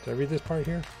 Did I read this part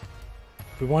here?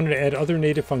 If we wanted to add other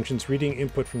native functions reading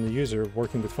input from the user,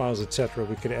 working with files, etc.,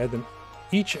 we could add them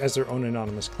each as their own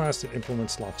anonymous class that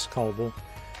implements Lox callable.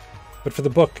 But for the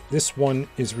book, this one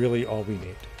is really all we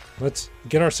need. Let's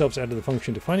get ourselves out of the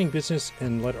function defining business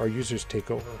and let our users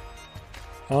take over.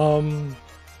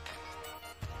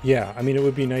 Yeah, I mean, it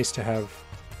would be nice to have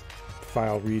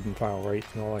file read and file write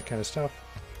and all that kind of stuff.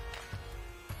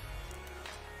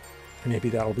 Maybe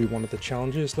that'll be one of the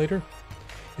challenges later.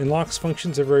 In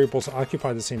Lox-functions, the variables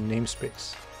occupy the same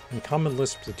namespace. In common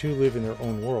Lisp, the two live in their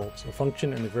own worlds. A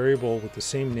function and a variable with the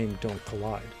same name don't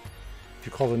collide. If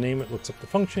you call the name, it looks up the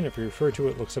function. If you refer to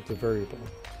it, it looks up the variable.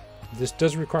 This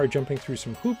does require jumping through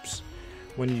some hoops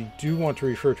when you do want to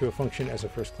refer to a function as a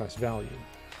first-class value.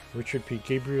 Richard P.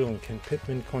 Gabriel and Ken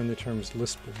Pittman coined the terms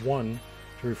Lisp-1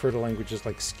 to refer to languages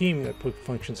like Scheme that put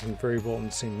functions and variable in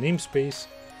the same namespace,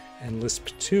 and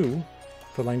Lisp-2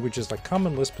 for languages like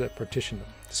Common Lisp that partition them.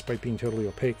 Despite being totally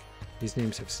opaque, these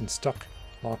names have since stuck.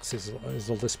 Lox is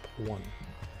a Lisp-1.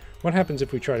 What happens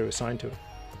if we try to assign to it?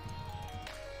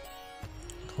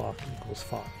 Clock equals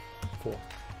 4.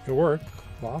 It worked.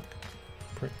 Clock,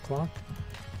 print clock.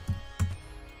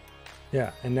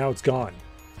 Yeah, and now it's gone.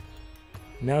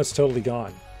 Now it's totally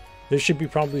gone. There should be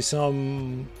probably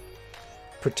some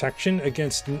protection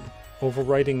against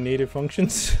overwriting native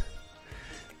functions.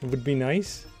 It would be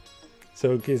nice.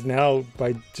 So, because now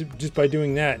just by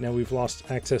doing that, now we've lost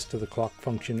access to the clock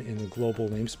function in the global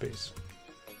namespace.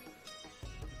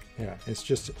 Yeah, it's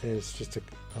just a.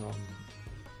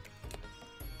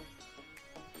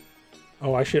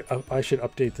 Oh, I should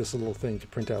update this little thing to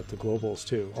print out the globals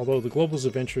too. Although the globals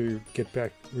eventually get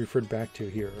referred back to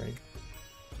here, right?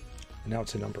 And now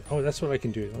it's a number. Oh, that's what I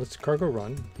can do. Let's cargo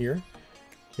run here.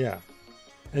 Yeah,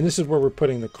 and this is where we're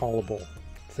putting the callable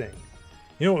thing.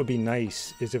 You know what would be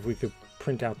nice is if we could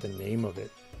print out the name of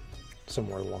it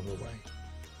somewhere along the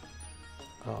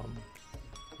way.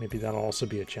 Maybe that'll also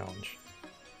be a challenge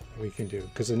that we can do,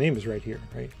 because the name is right here,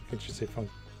 right? We can just say func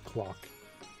clock,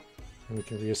 and we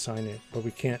can reassign it, but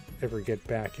we can't ever get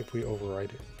back if we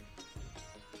overwrite it.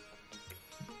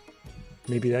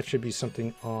 Maybe that should be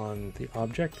something on the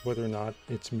object, whether or not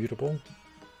it's mutable.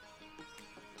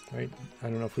 Right? I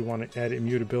don't know if we want to add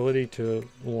immutability to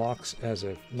Lox as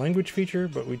a language feature,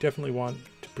 but we definitely want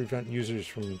to prevent users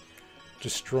from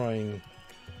destroying.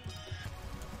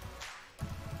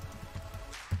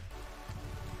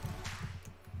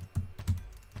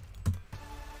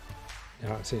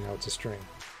 Now, see, now it's a string.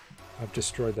 I've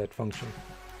destroyed that function.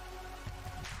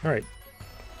 All right.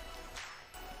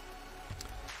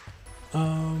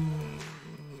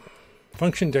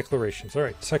 Function declarations. All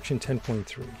right, section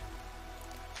 10.3.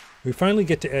 We finally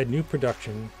get to add new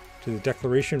production to the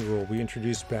declaration rule we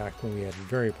introduced back when we added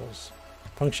variables.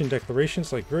 Function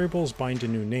declarations, like variables, bind a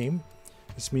new name.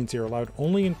 This means they are allowed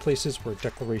only in places where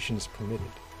declaration is permitted.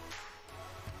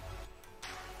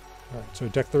 Alright, so a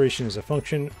declaration is a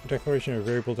function declaration, a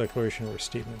variable declaration, or a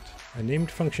statement. A named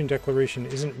function declaration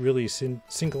isn't really a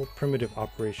single primitive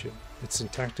operation. It's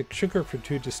syntactic sugar for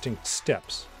two distinct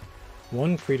steps.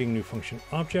 One, creating a new function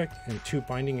object, and two,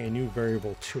 binding a new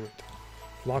variable to it.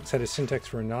 If Lox had a syntax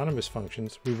for anonymous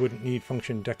functions, we wouldn't need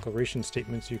function declaration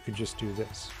statements. You could just do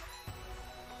this.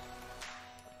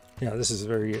 Yeah, this is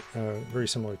very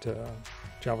similar to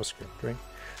JavaScript, right?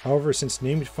 However, since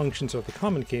named functions are the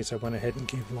common case, I went ahead and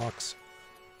gave Lox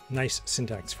nice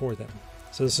syntax for them.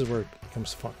 So this is where it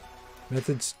becomes fun.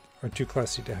 Methods are too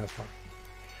classy to have fun.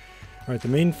 All right, the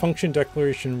main function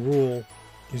declaration rule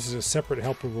uses a separate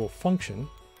helper rule function.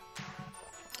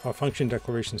 A function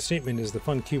declaration statement is the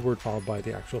fun keyword followed by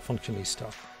the actual function-y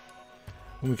stuff.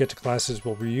 When we get to classes,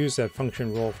 we'll reuse that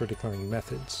function rule for declaring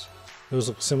methods. Those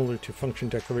look similar to function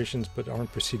declarations, but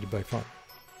aren't preceded by fun.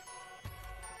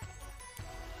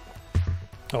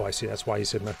 Oh, I see. That's why you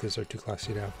said methods are too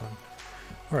classy to have fun.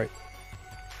 All right.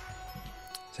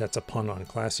 So that's a pun on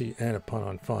classy, and a pun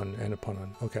on fun, and a pun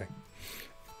on... Okay.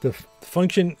 The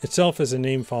function itself is a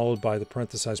name followed by the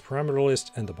parenthesized parameter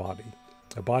list and the body.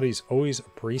 A body is always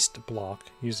a braced block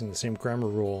using the same grammar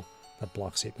rule that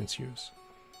block statements use.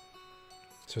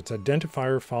 So it's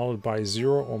identifier followed by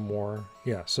 0 or more.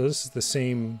 Yeah, so this is the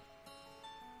same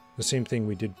thing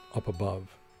we did up above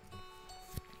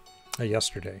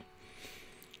yesterday.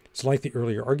 It's like the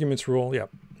earlier arguments rule, yep.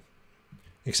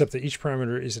 Except that each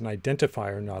parameter is an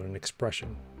identifier, not an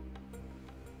expression.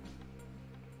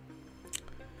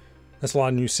 That's a lot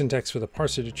of new syntax for the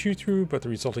parser to chew through, but the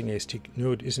resulting AST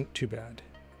node isn't too bad.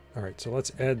 All right, so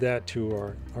let's add that to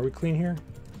our... Are we clean here?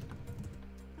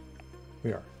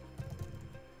 We are.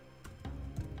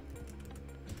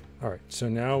 All right, so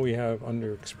now we have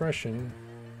under expression...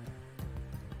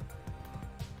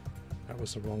 That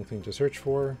was the wrong thing to search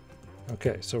for.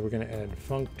 Okay, so we're going to add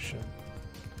function,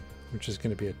 which is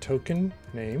going to be a token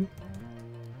name,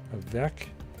 a vec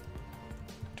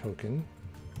token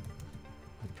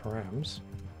of params,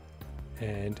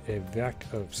 and a vec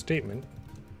of statement.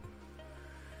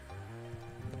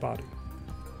 body.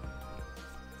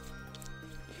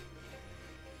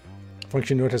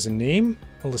 Function node has a name,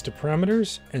 a list of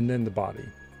parameters, and then the body.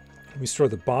 We store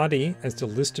the body as the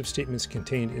list of statements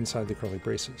contained inside the curly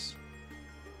braces.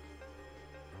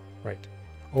 Right.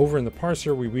 Over in the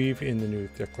parser, we weave in the new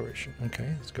declaration.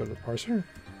 Okay, let's go to the parser.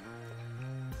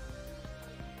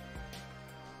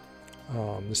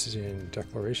 This is in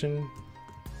declaration.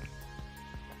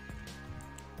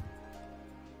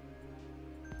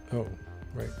 Oh,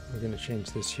 right. We're going to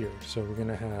change this here. So we're going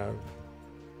to have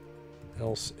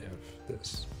else if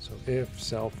this. So if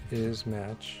self is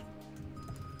match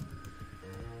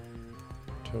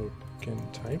token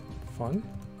type fun.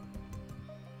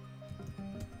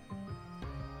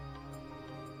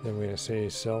 Then we're going to say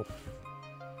self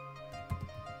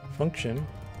function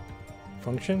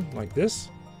like this.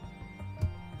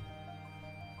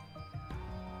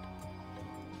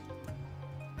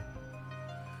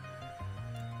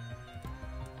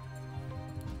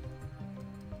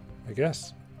 I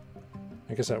guess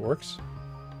that works.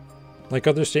 Like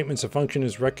other statements, a function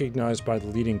is recognized by the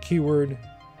leading keyword.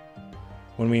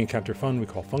 When we encounter fun, we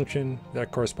call function.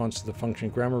 That corresponds to the function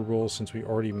grammar rule since we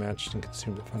already matched and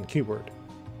consumed the fun keyword.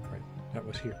 Right, that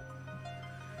was here.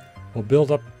 We'll build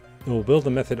the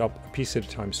method up a piece at a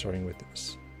time, starting with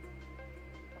this.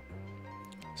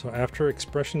 So after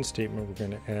expression statement, we're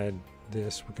going to add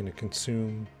this. We're going to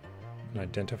consume an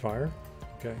identifier.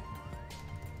 Okay.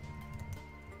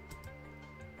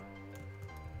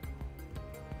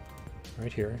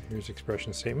 Right here, here's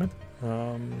expression statement.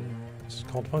 It's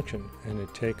called function, and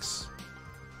it takes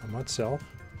a mod self,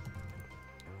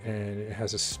 and it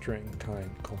has a string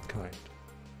called kind.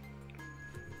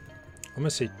 I'm gonna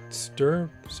say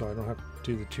stir, so I don't have to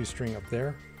do the toString up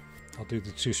there. I'll do the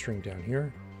toString down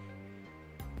here.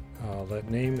 Let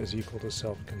name is equal to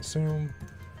self consume.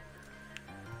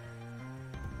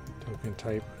 Token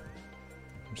type.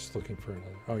 I'm just looking for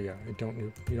another. Oh yeah, you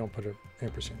don't put an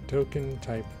ampersand. Token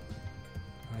type.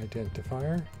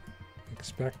 Identifier,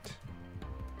 expect,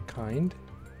 kind,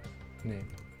 name.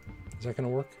 Is that going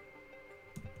to work?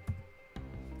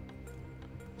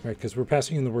 Right, because we're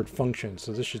passing in the word function,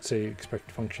 so this should say expect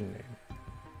function name.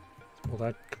 Will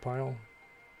that compile?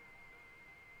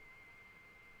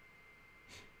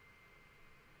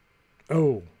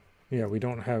 Oh, yeah, we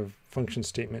don't have function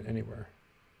statement anywhere.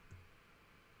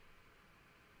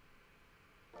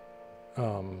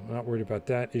 I'm not worried about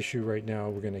that issue right now.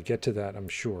 We're going to get to that, I'm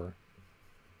sure.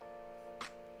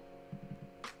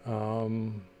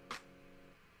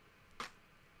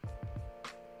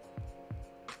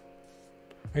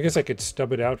 I guess I could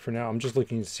stub it out for now. I'm just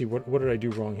looking to see what did I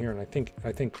do wrong here, and I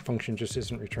think function just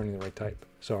isn't returning the right type,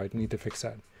 so I need to fix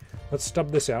that. Let's stub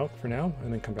this out for now,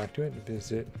 and then come back to it.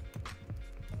 Visit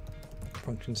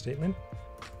function statement,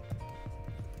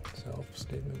 self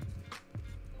statement.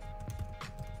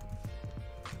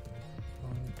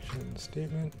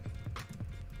 Statement,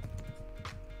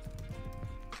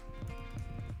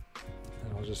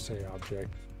 and I'll just say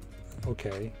object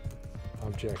okay,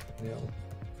 object nil.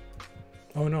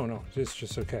 Oh no, it's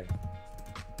just okay.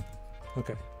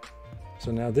 Okay,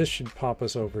 so now this should pop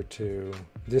us over to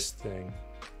this thing.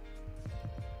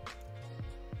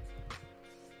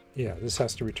 Yeah, this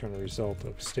has to return a result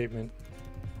of statement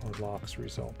or Lox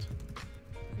result.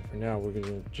 And for now, we're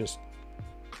going to just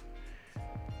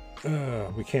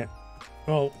we can't.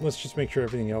 Well, let's just make sure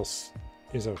everything else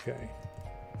is okay.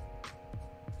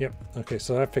 Yep. Okay,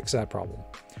 so that fixed that problem.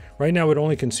 Right now, it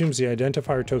only consumes the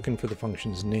identifier token for the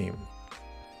function's name.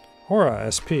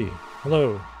 Hora SP,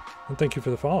 hello, and thank you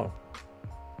for the follow.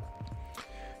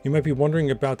 You might be wondering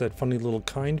about that funny little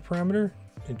kind parameter.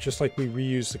 And just like we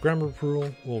reuse the grammar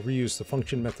rule, we'll reuse the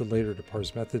function method later to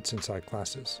parse methods inside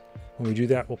classes. When we do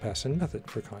that, we'll pass in method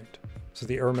for kind. So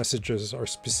the error messages are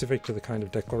specific to the kind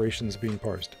of declarations being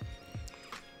parsed.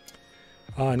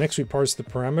 Next, we parse the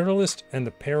parameter list and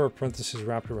the pair of parentheses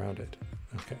wrapped around it.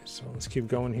 Okay, so let's keep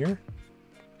going here.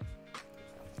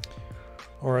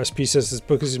 RSP says, this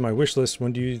book is in my wish list.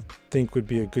 When do you think would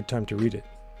be a good time to read it?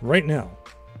 Right now.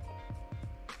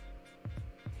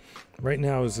 Right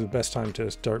now is the best time to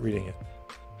start reading it.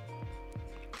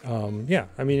 Yeah,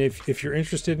 I mean, if you're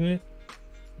interested in it,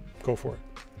 go for it.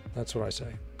 That's what I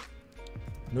say.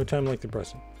 No time like the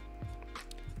present.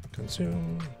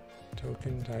 Consume,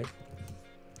 token type.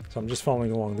 So I'm just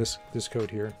following along this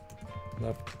code here.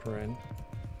 Left paren.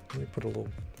 Let me put a little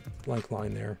blank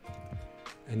line there.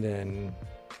 And then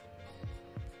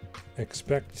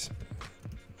expect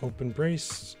open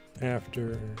brace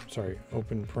after, sorry,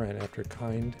 open paren after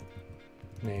kind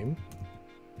name.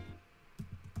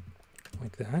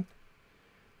 Like that.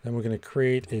 Then we're going to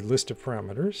create a list of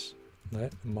parameters.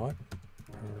 Let mod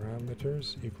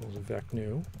parameters equals vec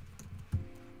new.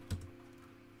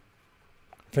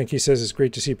 Frankie says it's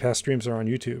great to see past streams are on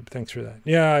YouTube. Thanks for that.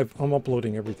 Yeah, I'm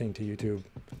uploading everything to YouTube.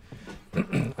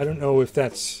 I don't know if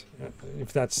that's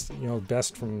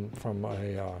best from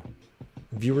a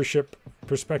viewership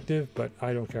perspective, but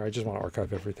I don't care. I just want to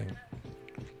archive everything.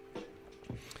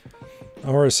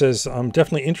 Aura says I'm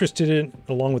definitely interested in,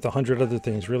 along with 100 other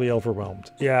things. Really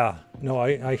overwhelmed. Yeah, no,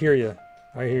 I hear you.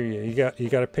 I hear you. You got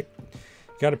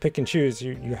to pick and choose.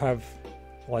 You have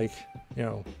like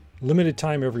limited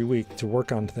time every week to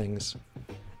work on things,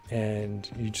 and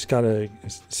you just got to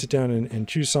sit down and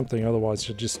choose something. Otherwise,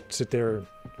 you'll just sit there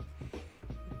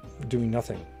doing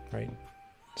nothing, right?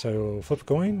 So flip a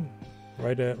coin,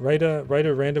 write a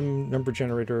random number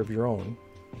generator of your own,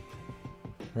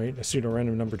 right? A pseudo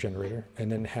random number generator,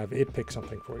 and then have it pick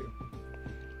something for you.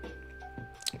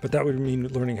 But that would mean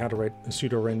learning how to write a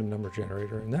pseudo random number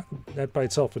generator, and that by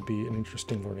itself would be an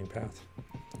interesting learning path.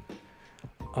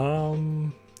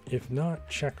 If not,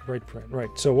 check right paren. Right,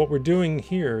 so what we're doing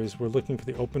here is we're looking for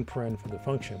the open paren for the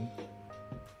function,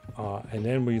 and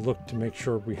then we look to make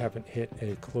sure we haven't hit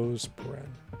a close paren.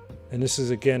 And this is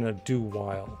again a do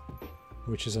while,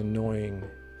 which is annoying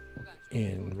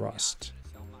in Rust.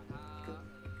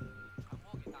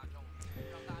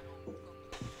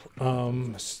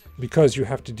 Because you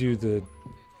have to do the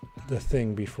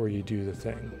thing before you do the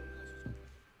thing.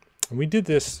 And we did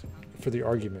this for the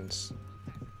arguments.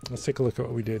 Let's take a look at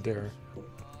what we did there.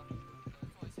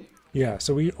 Yeah,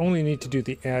 so we only need to do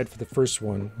the add for the first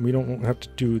one. We don't have to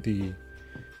do the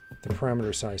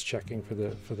parameter size checking for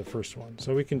the first one.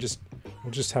 So we'll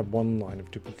just have one line of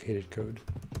duplicated code.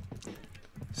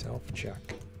 Self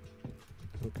check.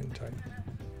 Token type.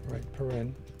 Right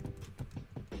paren.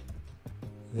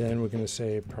 Then we're going to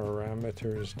say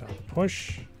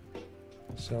parameters.push,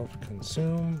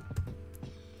 self-consume,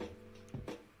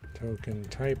 token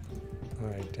type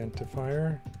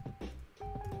identifier,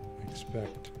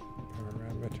 expect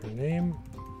parameter name,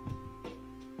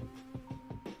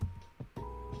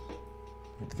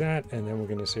 like that, and then we're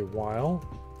going to say while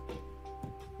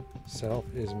self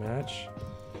is match,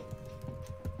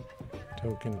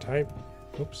 token type,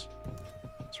 oops,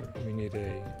 that's right, we need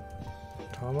a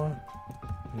comma.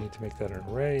 We need to make that an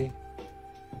array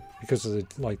because of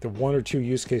the one or two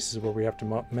use cases where we have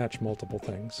to match multiple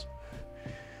things.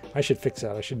 I should fix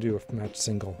that. I should do a match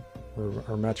single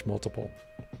or match multiple.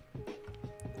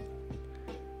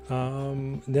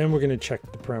 Then we're going to check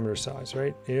the parameter size,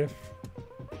 right? If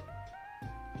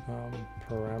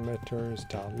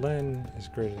parameters.len is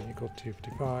greater than or equal to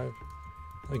 255.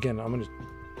 Again, I'm going to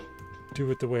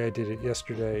do it the way I did it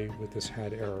yesterday with this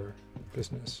had error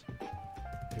business.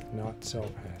 If not,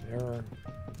 self had error.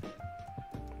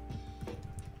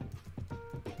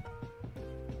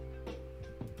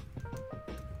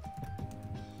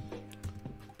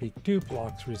 Peak dupe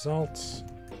locks results.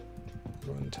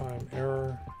 Runtime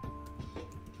error.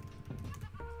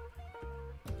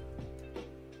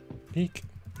 Peak.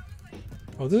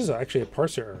 Oh, this is actually a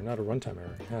parser error, not a runtime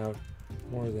error. Have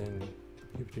more than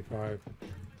 55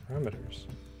 parameters.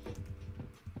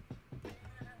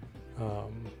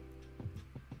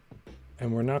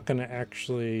 And we're not going to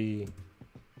actually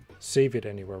save it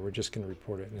anywhere. We're just going to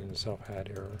report it in a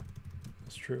self-had error.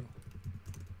 That's true.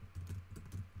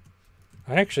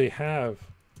 I actually have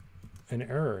an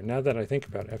error now that I think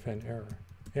about it, FN error.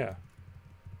 Yeah.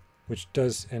 Which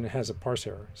does, and it has a parse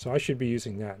error. So I should be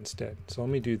using that instead. So let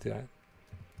me do that.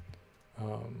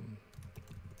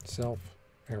 Self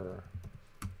error.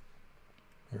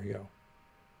 There we go.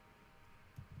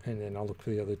 And then I'll look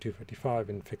for the other 255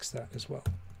 and fix that as well.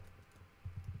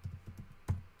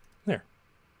 There.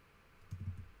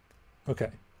 Okay.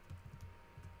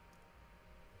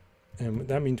 And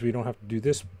that means we don't have to do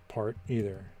this part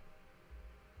either,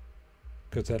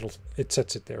 because it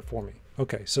sets it there for me.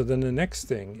 Okay, so then the next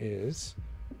thing is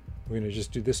we're going to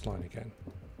just do this line again.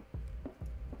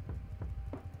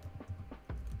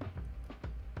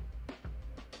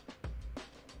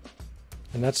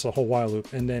 And that's the whole while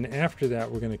loop. And then after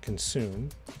that, we're going to consume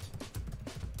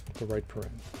the right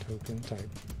paren, token type.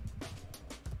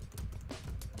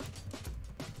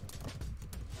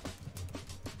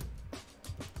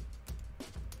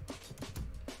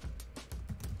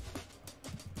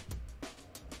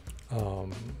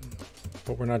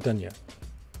 But we're not done yet.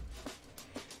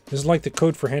 This is like the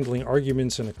code for handling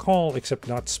arguments in a call, except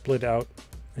not split out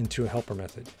into a helper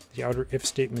method. The outer if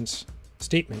statement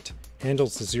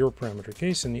handles the 0 parameter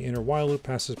case, and the inner while loop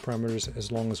passes parameters as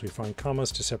long as we find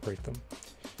commas to separate them.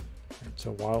 Right,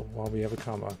 so while we have a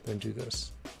comma, then do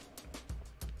this.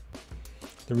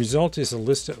 The result is a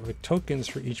list of tokens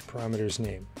for each parameter's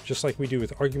name. Just like we do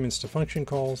with arguments to function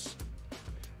calls,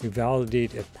 we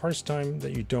validate at parse time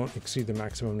that you don't exceed the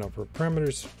maximum number of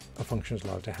parameters a function is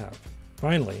allowed to have.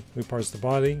 Finally, we parse the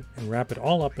body and wrap it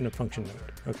all up in a function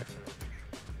node. Okay.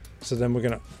 So then we're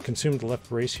going to consume the left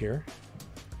brace here.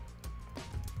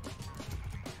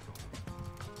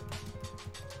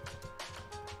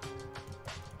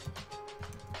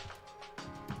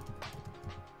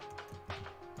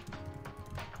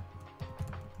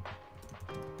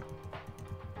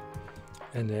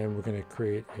 And then we're going to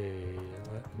create a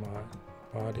mod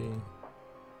body.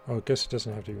 Oh, I guess it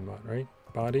doesn't have to be mod, right?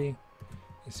 Body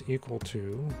is equal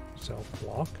to self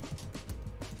block.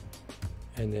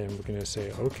 And then we're going to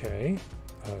say, okay,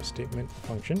 statement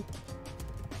function.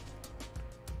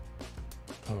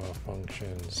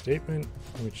 Function statement,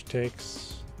 which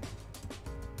takes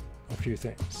a few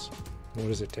things. What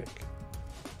does it take?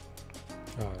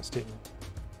 Statement.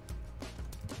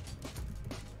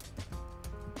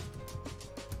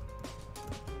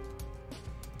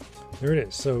 There it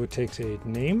is. So it takes a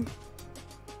name,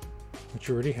 which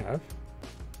you already have,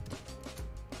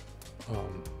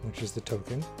 which is the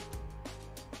token.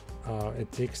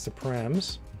 It takes the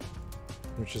params,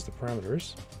 which is the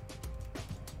parameters,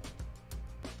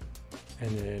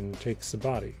 and then takes the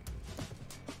body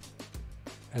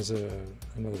as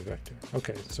another vector.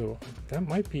 Okay, so that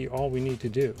might be all we need to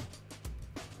do.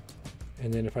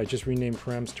 And then if I just rename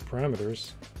params to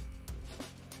parameters,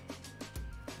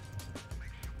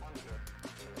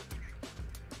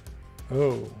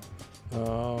 oh,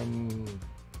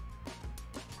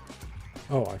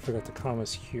 I forgot the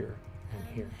commas here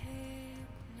and here.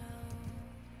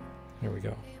 There we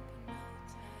go.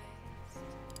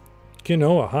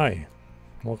 Kinoa, hi.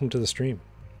 Welcome to the stream.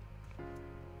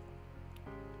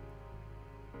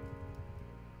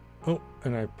 Oh,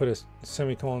 and I put a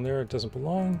semicolon there. It doesn't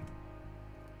belong.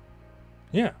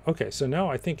 Yeah, okay. So now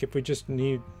I think if we just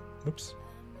need, oops,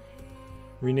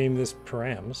 rename this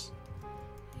params,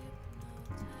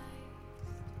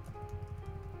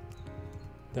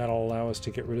 that'll allow us to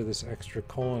get rid of this extra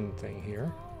colon thing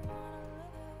here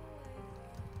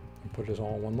and put it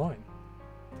all in one line.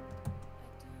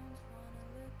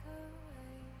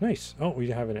 Nice. Oh, we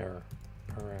have an error.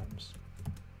 Params.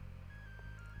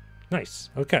 Nice.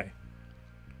 Okay.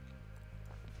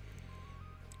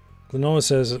 Glenoa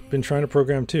says, I've been trying to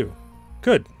program too.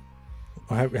 Good.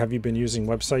 Have you been using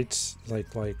websites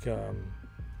like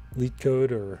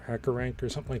LeetCode or HackerRank or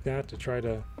something like that to try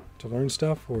to learn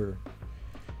stuff, or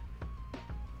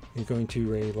you're going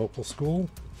to a local school?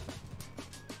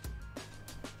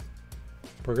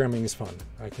 Programming is fun.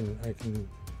 I can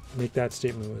make that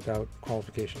statement without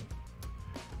qualification.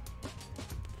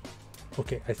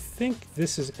 Okay, I think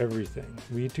this is everything.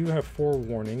 We do have 4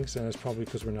 warnings, and that's probably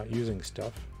because we're not using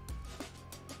stuff.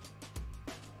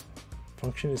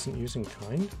 Function isn't using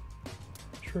kind?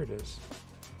 Sure it is.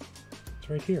 It's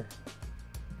right here.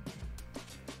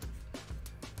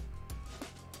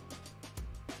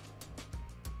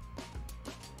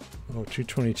 Oh,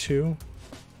 222.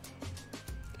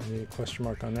 I need a question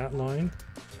mark on that line.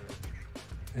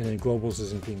 And then globals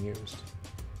isn't being used.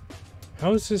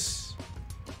 How is this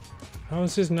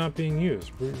not being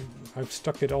used? I've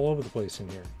stuck it all over the place in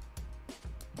here.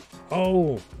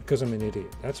 Oh, because I'm an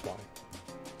idiot. That's why.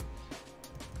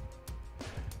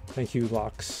 Thank you,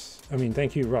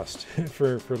 thank you, Rust,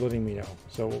 for letting me know.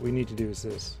 So what we need to do is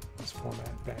this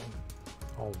format, bang,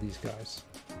 all of these guys.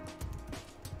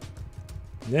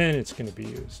 Then it's going to be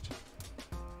used.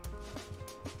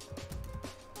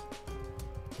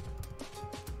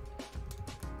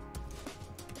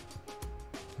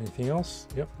 Anything else?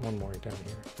 Yep, one more down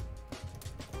here.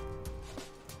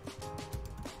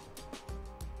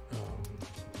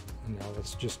 And now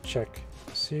let's just check.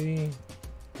 See,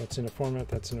 that's in a format,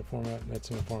 that's in a format, that's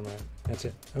in a format. That's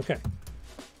it. Okay.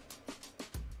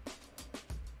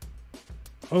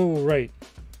 Oh, right.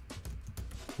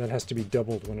 That has to be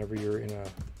doubled whenever you're in a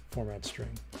format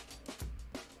string.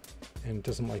 And it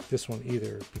doesn't like this one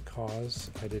either because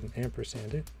I didn't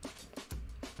ampersand it.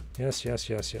 Yes, yes,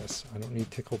 yes, yes. I don't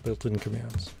need tickle built-in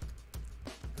commands.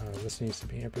 This needs to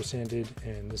be ampersanded,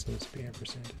 and this needs to be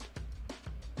ampersanded.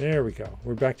 There we go.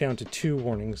 We're back down to 2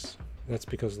 warnings. That's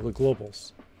because of the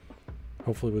globals.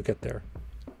 Hopefully we'll get there.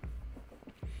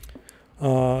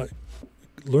 I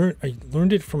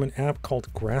learned it from an app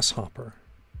called Grasshopper.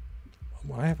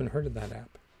 Well, I haven't heard of that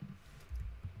app.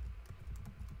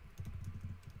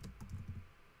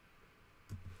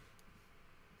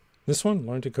 This one,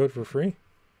 Learn to Code for Free?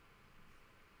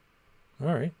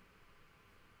 All right.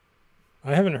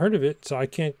 I haven't heard of it, so I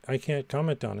can't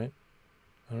comment on it.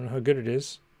 I don't know how good it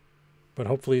is. but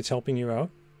hopefully it's helping you out.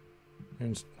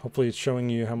 And hopefully it's showing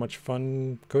you how much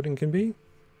fun coding can be.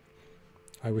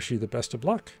 I wish you the best of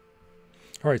luck.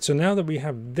 All right, so now that we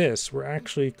have this, we're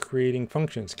actually creating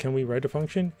functions. Can we write a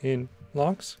function in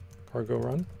Lox? Cargo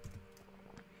run.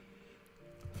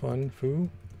 Fun foo.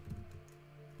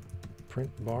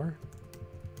 Print bar.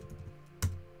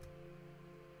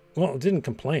 Well, it didn't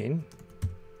complain.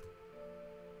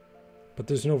 But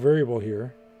there's no variable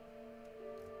here.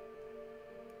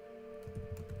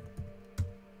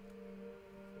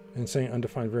 And saying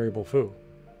undefined variable foo.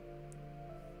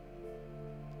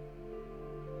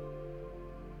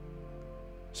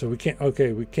 So we can't,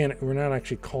 okay, we're not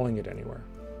actually calling it anywhere.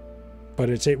 But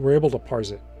we're able to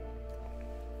parse it.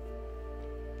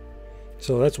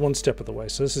 So that's one step of the way.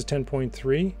 So this is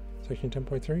 10.3, section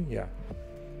 10.3, yeah.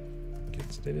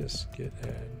 Git status, git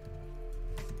add,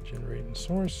 generate and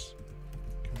source,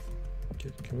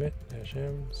 git commit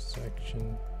 -m,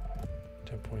 section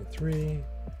 10.3,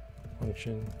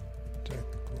 function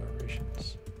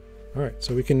declarations. All right,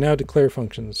 so we can now declare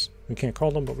functions. We can't call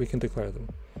them, but we can declare them.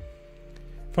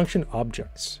 Function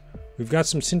objects. We've got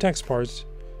some syntax parts,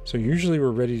 so usually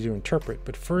we're ready to interpret,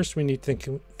 but first we need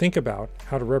to think about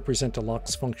how to represent a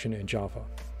Lox function in Java.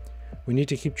 We need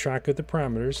to keep track of the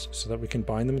parameters so that we can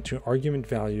bind them to argument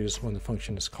values when the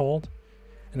function is called.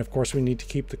 And of course we need to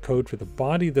keep the code for the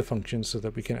body of the function so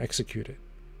that we can execute it.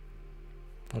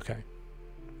 Okay.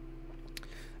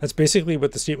 That's basically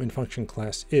what the statement function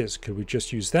class is. Could we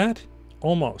just use that?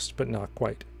 Almost, but not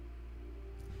quite.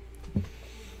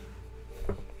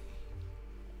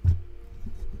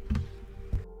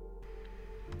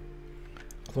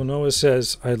 Klonoa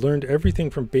says, I learned everything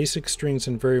from basic strings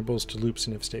and variables to loops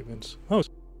and if statements. Oh.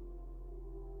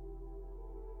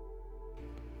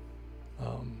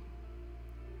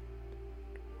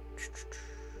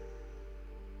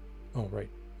 Oh, right.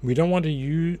 We don't want the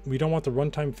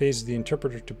runtime phase of the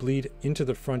interpreter to bleed into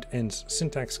the front end's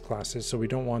syntax classes, so we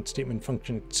don't want statement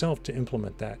function itself to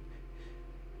implement that.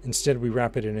 Instead, we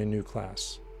wrap it in a new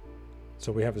class.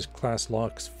 So we have this class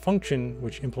Lox-function,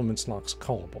 which implements Lox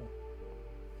callable.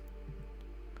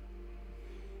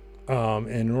 And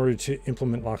in order to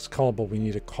implement Lox callable, we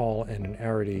need a call and an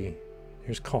arity.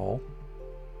 Here's call.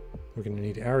 We're going to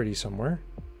need arity somewhere.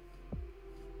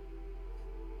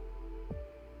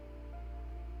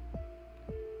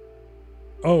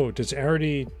 Oh, does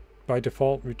arity by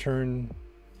default return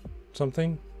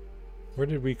something? Where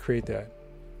did we create that?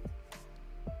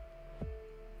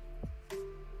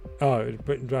 Oh,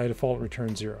 but by default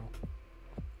return 0.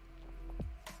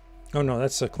 Oh no,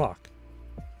 that's the clock.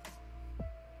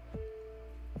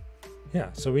 Yeah,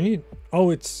 so we need, oh,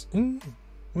 it's,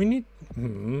 we need,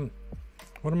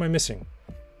 what am I missing?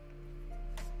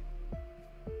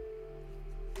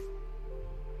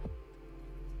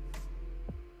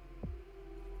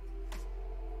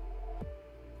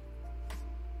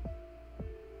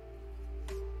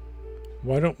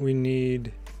 Why don't we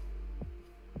need,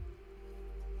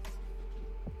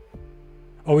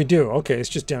 oh, we do. Okay, it's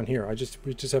just down here.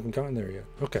 We just haven't gotten there yet.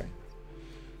 Okay.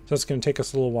 So it's going to take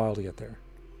us a little while to get there.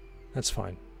 That's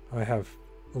fine. I have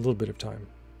a little bit of time.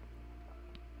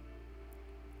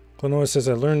 Klonoa says,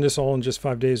 I learned this all in just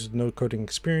 5 days with no coding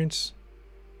experience.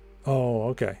 Oh,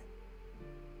 okay.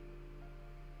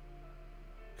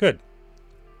 Good.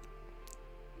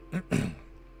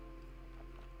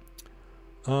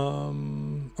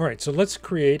 All right, so let's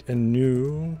create a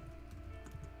new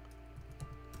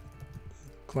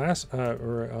class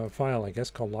or a file, I guess,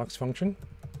 called Lox-function.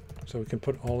 So we can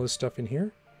put all this stuff in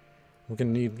here. We're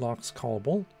going to need Lox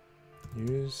callable.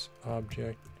 Use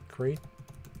object create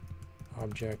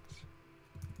object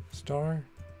star.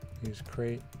 Use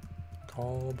create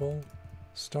callable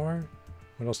star.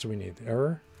 What else do we need?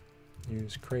 Error.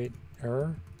 Use create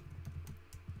error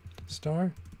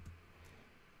star.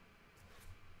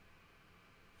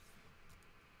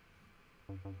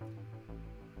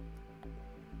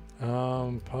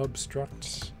 Pub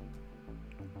struct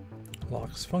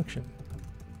Lox function.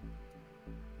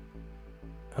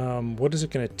 What is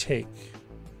it going to take?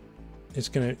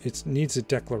 It needs a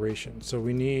declaration. So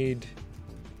we need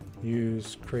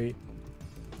use create,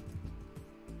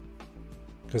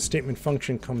 because statement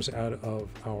function comes out of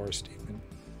our statement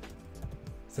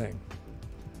thing.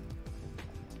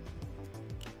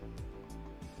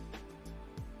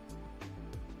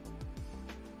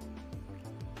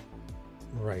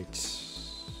 Right.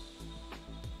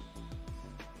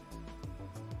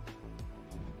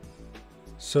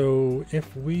 So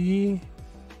if we,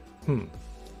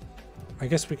 I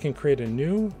guess we can create a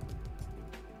new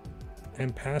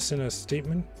and pass in a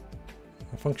statement,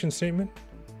 a function statement.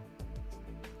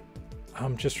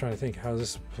 I'm just trying to think how this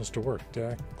is supposed to work.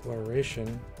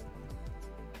 Declaration,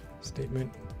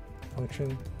 statement,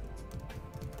 function.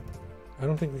 I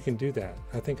don't think we can do that.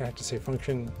 I think I have to say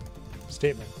function,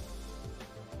 statement,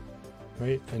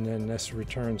 right? And then this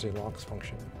returns a Lox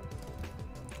function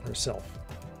or self.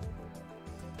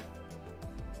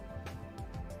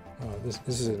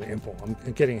 This is an impl. I'm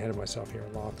getting ahead of myself here.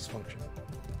 Lox function.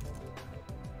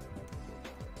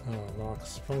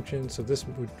 Lox function. So this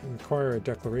would require a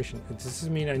declaration. Does this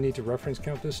mean I need to reference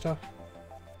count this stuff?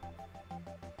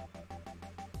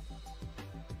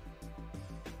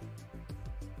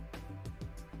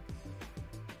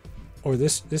 Or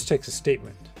this takes a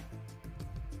statement.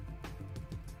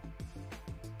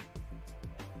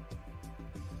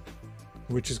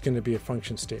 Which is going to be a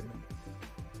function statement.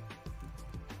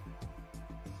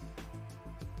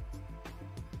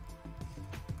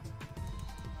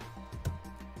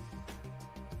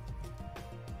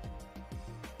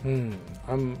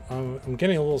 I'm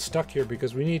getting a little stuck here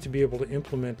because we need to be able to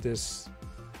implement this.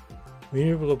 We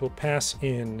need to be able to pass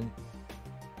in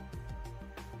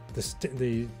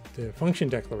the function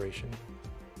declaration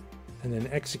and then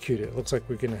execute it. It looks like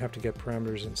we're going to have to get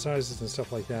parameters and sizes and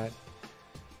stuff like that.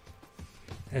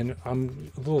 And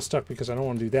I'm a little stuck because I don't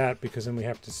want to do that, because then we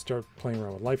have to start playing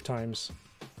around with lifetimes.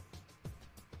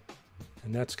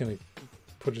 And that's going to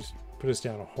put us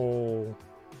down a whole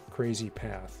crazy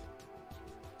path.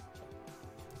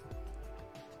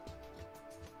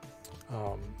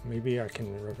 Maybe I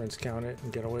can reference count it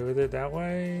and get away with it that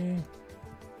way.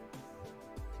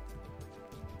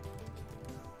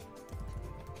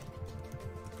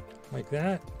 Like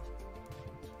that.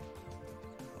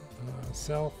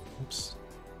 Self, oops.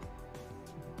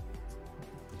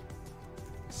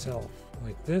 Self,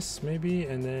 like this maybe,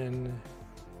 and then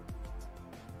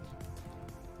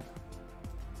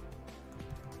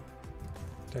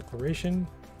declaration.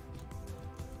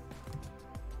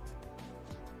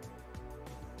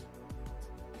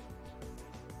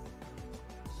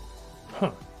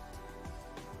 Huh.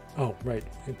 Oh, right.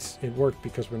 It worked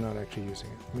because we're not actually using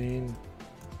it. Main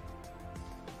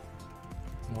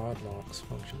mod Lox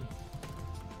function.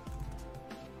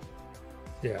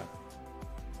 Yeah.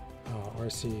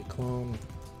 RC clone.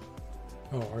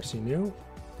 Oh, RC new?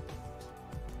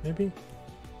 Maybe?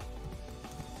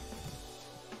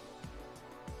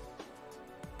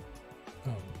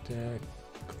 Oh,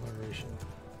 declaration.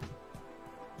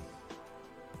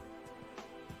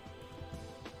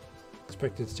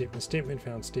 Expected statement. Statement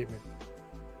found statement.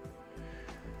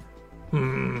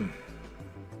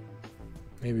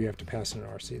 Maybe you have to pass in an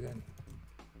RC then.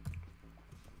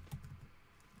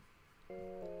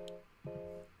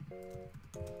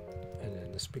 And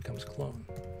then this becomes clone.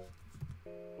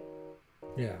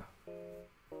 Yeah.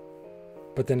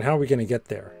 But then how are we going to get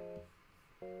there?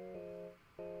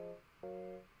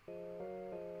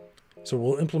 So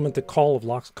we'll implement the call of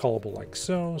Lox callable like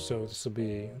so. So this will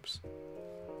be, oops.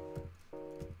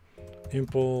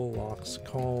 Impl Lox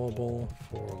callable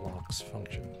for Lox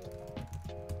function.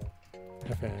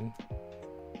 Fn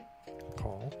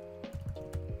call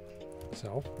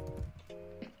self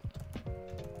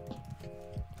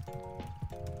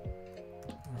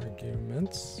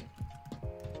arguments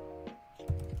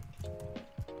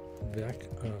vec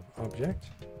of object,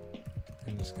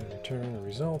 and it's going to return a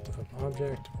result of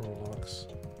object or Lox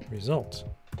result.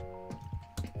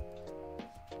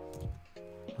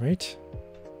 Right?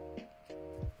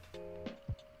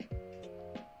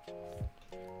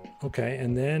 Okay,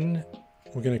 and then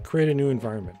we're going to create a new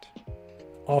environment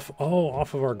off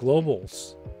of our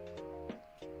globals.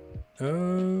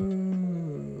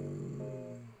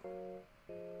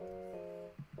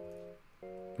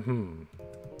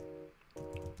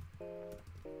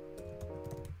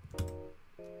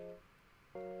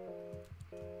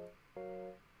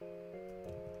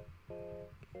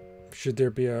 Should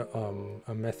there be a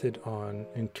method on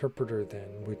interpreter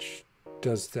then, which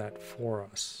does that for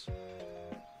us?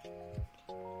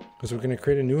 Because we're going to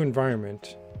create a new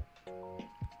environment.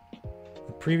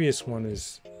 The previous one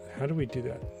is, how do we do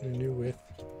that? New with,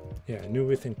 yeah, new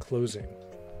with and closing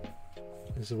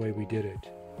is the way we did it.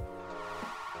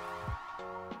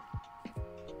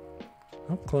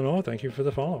 Oh, Clonoa, thank you for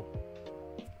the follow.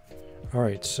 All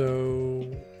right, so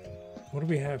what do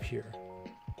we have here?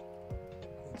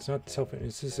 It's not self,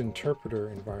 it's this interpreter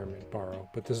environment borrow,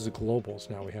 but this is a globals.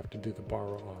 Now we have to do the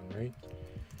borrow on, right?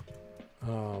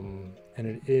 And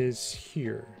it is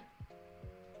here.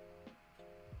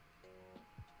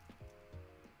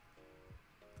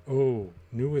 Oh,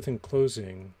 new with and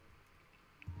closing.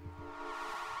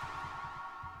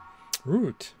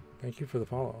 Root, thank you for the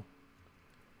follow.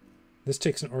 This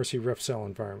takes an RC ref cell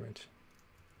environment.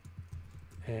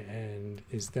 And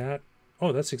is that,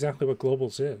 oh, that's exactly what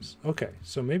globals is. Okay,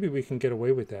 so maybe we can get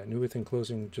away with that. New with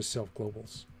enclosing just self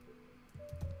globals.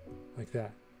 Like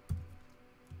that.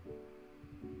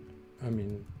 I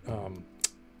mean,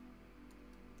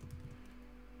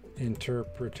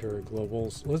 interpreter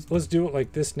globals. Let's do it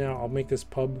like this now. I'll make this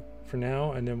pub for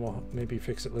now, and then we'll maybe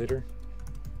fix it later.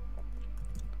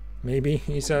 Maybe,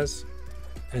 he says.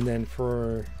 And then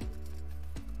for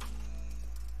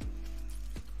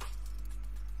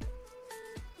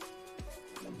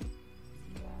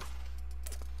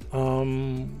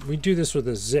we do this with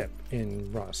a zip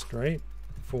in Rust, right?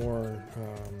 For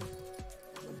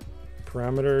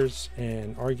parameters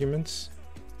and arguments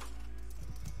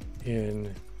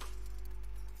in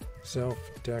self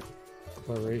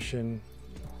declaration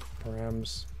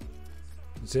params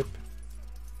zip.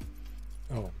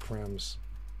 Oh, params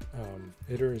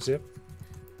iter zip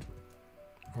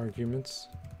arguments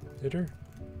iter,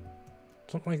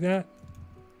 something like that.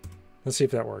 Let's see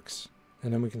if that works.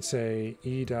 And then we can say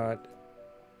e dot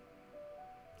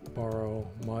borrow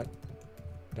mut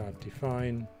dot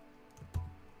define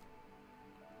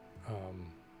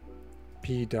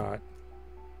p dot,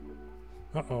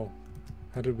 uh-oh,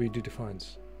 how did we do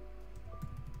defines?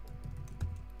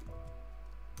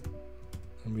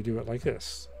 And we do it like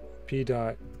this: p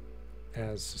dot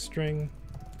as string,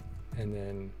 and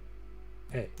then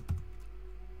a.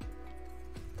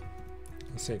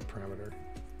 Let's say parameter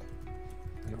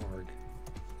and arg,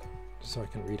 just so I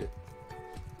can read it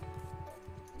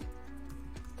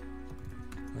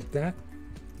like that,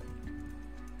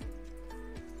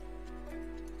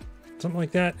 something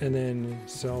like that. And then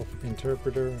self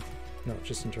interpreter, no,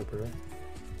 just interpreter,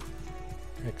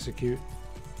 execute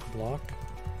block,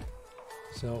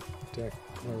 self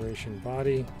declaration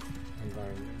body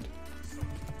environment,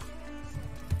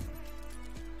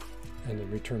 and then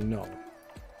return null.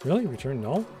 Really? Return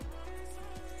null?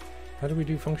 How do we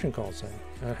do function calls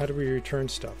then? How do we return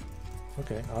stuff?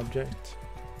 Okay, object.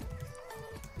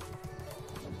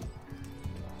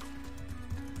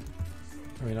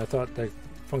 I mean, I thought that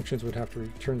functions would have to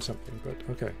return something, but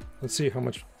okay. Let's see how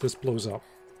much this blows up.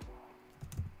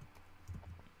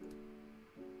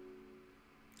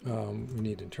 We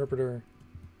need interpreter.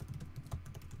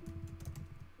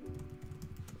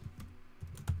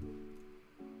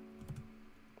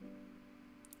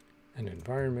 An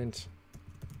environment.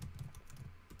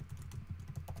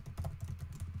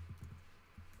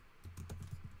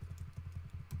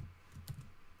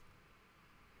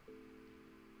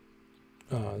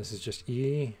 This is just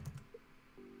E.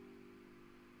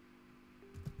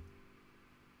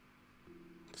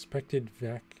 Expected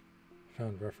vec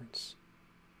found reference.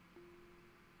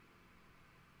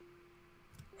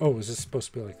 Oh, is this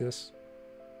supposed to be like this?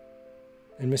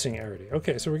 And missing arity.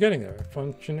 Okay, so we're getting there.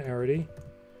 Function arity,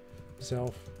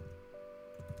 self,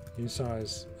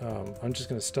 usize. I'm just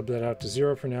going to stub that out to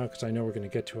 0 for now because I know we're going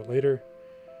to get to it later.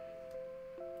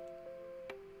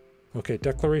 Okay,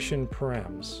 declaration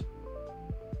params.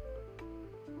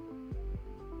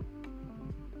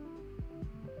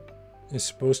 Is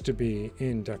supposed to be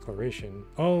in declaration.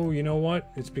 Oh, you know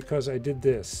what? It's because I did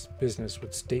this business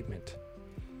with statement.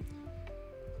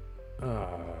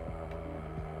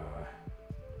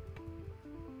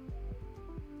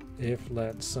 If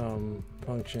let some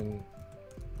function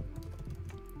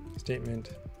statement,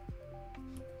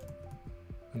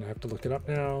 and I have to look it up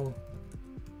now.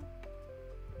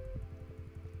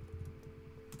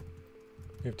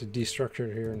 You have to destructure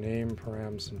it here, name,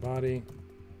 params, and body.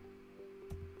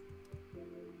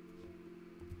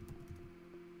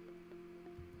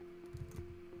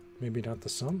 Maybe not the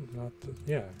sum, not the,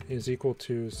 yeah, is equal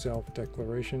to self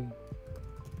declaration.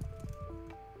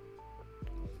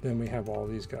 Then we have all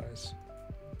these guys.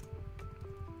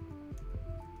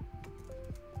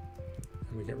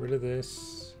 And we get rid of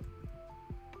this.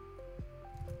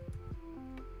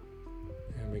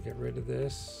 And we get rid of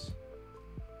this.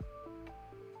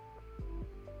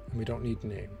 And we don't need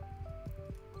name,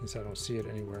 since I don't see it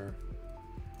anywhere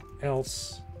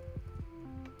else.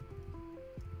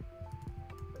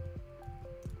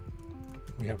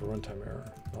 We have a runtime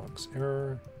error, Lox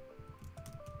error,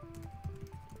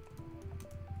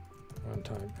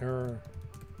 runtime error.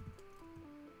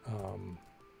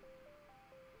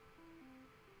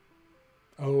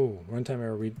 Oh, runtime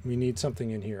error, we need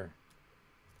something in here.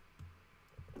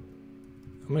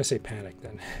 I'm going to say panic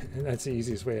then. That's the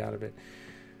easiest way out of it.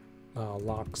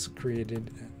 Lox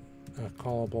created a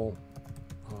callable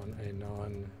on a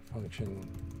non-function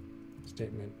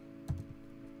statement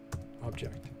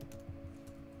object.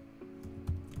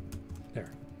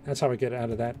 There. That's how I get out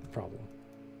of that problem.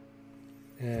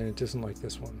 And it doesn't like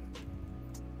this one.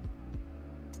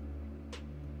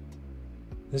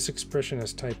 This expression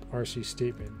has type RC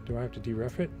statement. Do I have to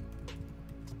deref it?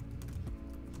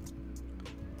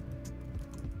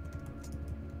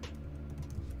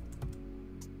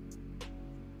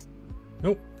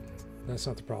 Nope, that's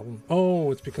not the problem. Oh,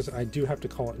 it's because I do have to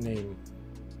call it name.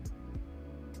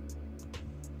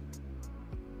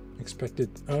 Expected,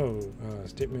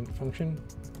 statement function.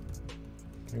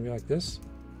 Maybe like this.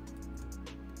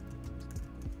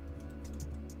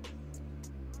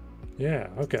 Yeah,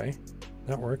 okay,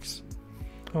 that works.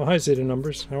 Oh, hi Zeta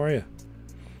Numbers, how are you?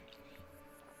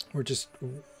 We're just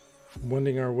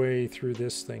wending our way through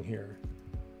this thing here.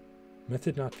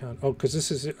 Method not found. Oh, because this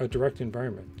is a direct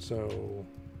environment, so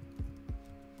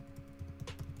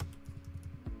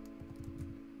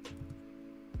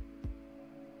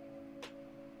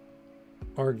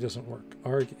arg doesn't work.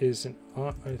 Arg is an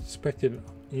expected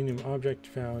enum object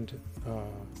found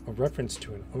a reference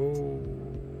to an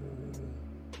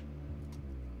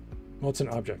well, it's an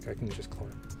object. I can just clone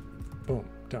it. Boom,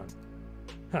 done.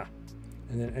 Ha.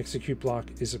 And then execute block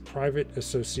is a private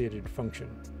associated function.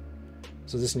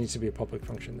 So this needs to be a public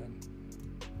function then.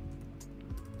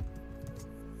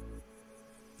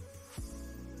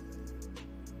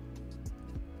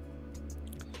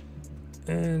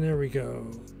 And there we go.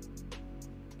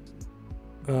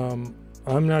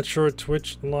 I'm not sure,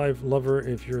 Twitch Live Lover,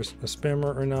 if you're a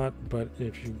spammer or not, but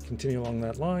if you continue along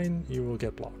that line, you will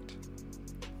get blocked.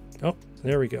 Oh,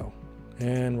 there we go.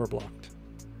 And we're blocked.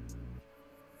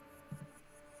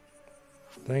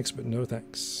 Thanks, but no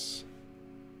thanks.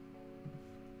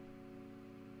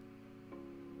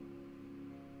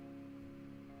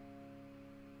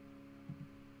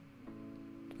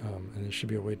 And there should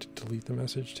be a way to delete the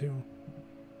message too.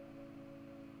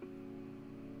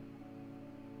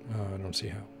 I don't see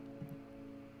how.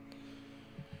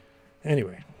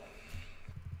 Anyway.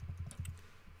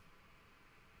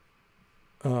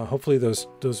 Hopefully those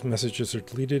messages are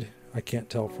deleted. I can't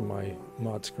tell from my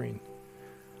mod screen.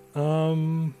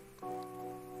 I'm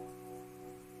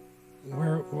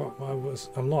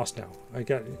lost now. I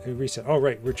got a reset. Oh,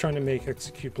 right. We're trying to make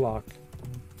execute block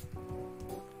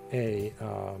a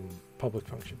public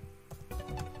function.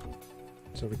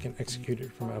 So we can execute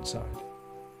it from outside.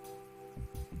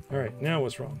 All right. Now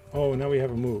what's wrong? Oh, now we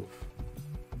have a move.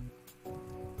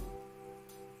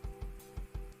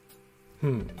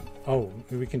 Oh,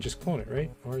 we can just clone it,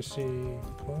 right?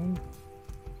 RC clone,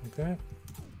 like that,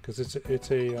 because it's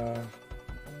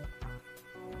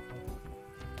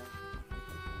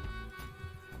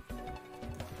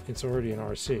already an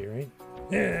RC, right?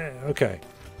 Yeah, okay.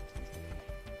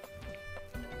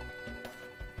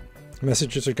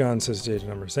 Messages are gone, says Data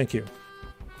Numbers. Thank you.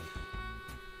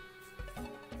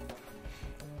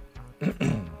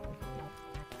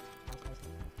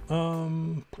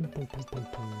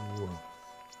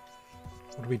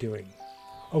 What are we doing?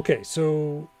 Okay,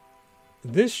 so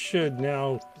this should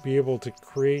now be able to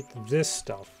create this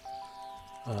stuff.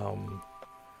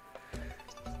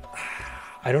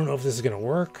 I don't know if this is going to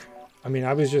work. I mean,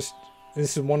 this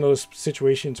is one of those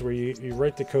situations where you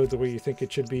write the code the way you think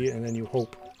it should be, and then you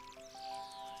hope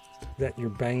that you're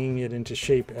banging it into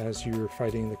shape as you're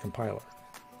fighting the compiler.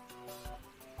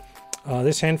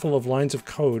 This handful of lines of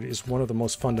code is one of the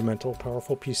most fundamental,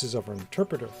 powerful pieces of our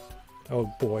interpreter. Oh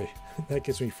boy, that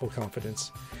gives me full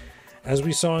confidence. As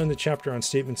we saw in the chapter on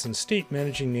statements and state,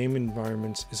 managing name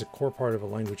environments is a core part of a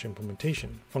language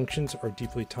implementation. Functions are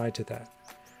deeply tied to that.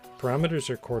 Parameters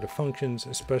are core to functions,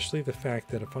 especially the fact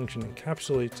that a function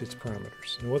encapsulates its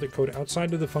parameters. No other code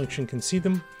outside of the function can see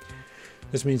them.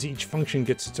 This means each function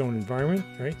gets its own environment,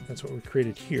 right? That's what we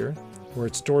created here, where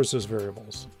it stores those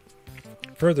variables.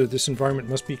 Further, this environment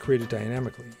must be created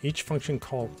dynamically. Each function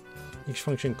call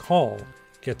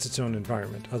gets its own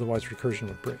environment, otherwise recursion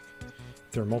would break.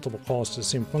 If there are multiple calls to the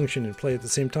same function in play at the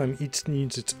same time, each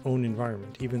needs its own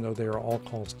environment, even though they are all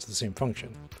calls to the same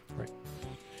function, right?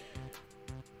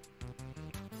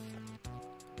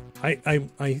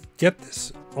 I get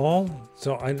this all,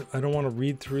 so I don't want to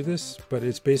read through this, but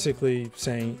it's basically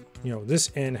saying, you know,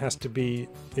 this n has to be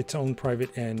its own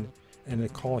private n, and the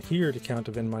call here to count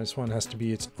of n-1 has to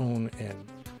be its own n,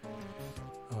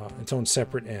 its own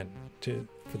separate n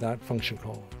for that function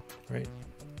call, right?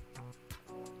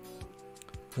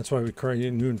 That's why we create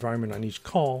a new environment on each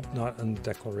call, not on the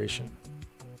declaration.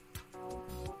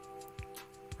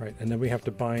 Right, and then we have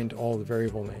to bind all the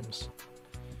variable names.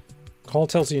 Call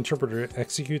tells the interpreter to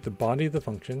execute the body of the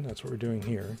function, that's what we're doing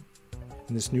here,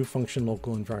 in this new function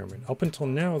local environment. Up until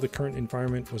now, the current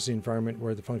environment was the environment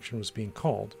where the function was being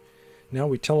called. Now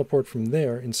we teleport from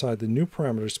there inside the new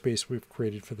parameter space we've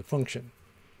created for the function.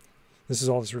 This is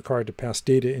all that's required to pass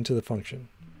data into the function.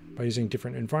 By using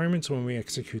different environments when we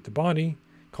execute the body,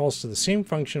 Calls to the same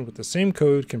function with the same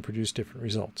code can produce different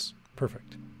results.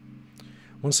 Perfect.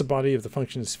 Once the body of the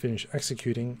function is finished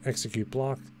executing, execute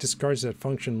block discards that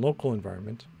function local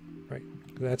environment. Right,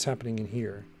 that's happening in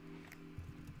here.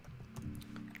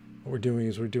 What we're doing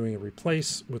is we're doing a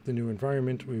replace with the new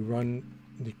environment. We run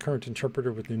the current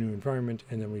interpreter with the new environment,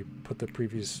 and then we put the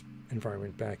previous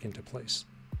environment back into place.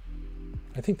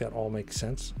 I think that all makes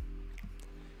sense.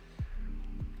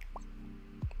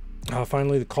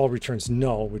 Finally, the call returns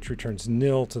null, which returns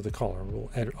nil to the caller. We'll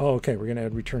add, oh, okay, we're going to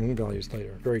add return values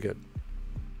later. Very good.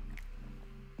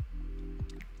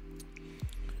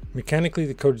 Mechanically,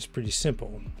 the code is pretty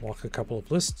simple. Walk a couple of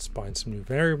lists, bind some new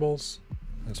variables.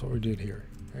 That's what we did here,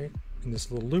 right? In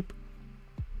this little loop.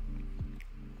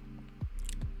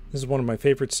 This is one of my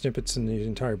favorite snippets in the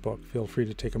entire book. Feel free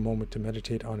to take a moment to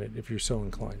meditate on it if you're so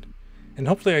inclined. And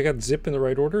hopefully I got zip in the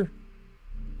right order.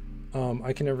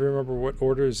 I can never remember what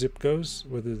order zip goes,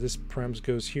 whether this params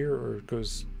goes here or it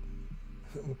goes,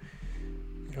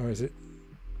 or is it?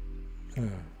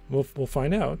 We'll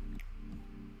find out.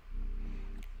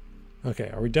 Okay,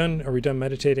 are we done? Are we done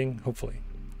meditating? Hopefully.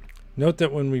 Note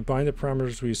that when we bind the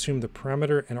parameters, we assume the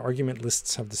parameter and argument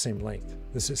lists have the same length.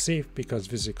 This is safe because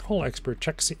visit call expert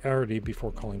checks the arity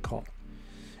before calling call.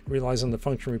 It relies on the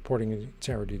function reporting its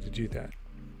arity to do that.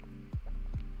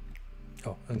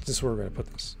 Oh, and this is where we're going to put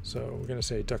this. So we're going to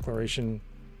say declaration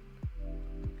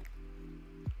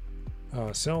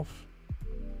self.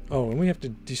 Oh, and we have to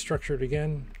destructure it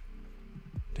again.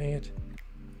 Dang it.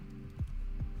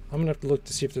 I'm going to have to look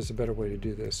to see if there's a better way to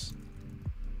do this.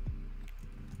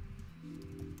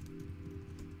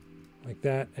 Like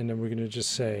that, and then we're going to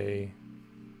just say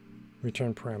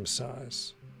return param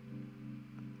size.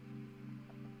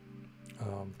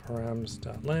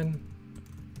 Params.len,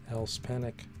 else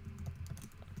panic.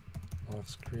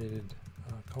 Lox created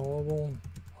callable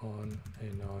on a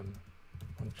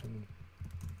non-function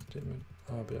statement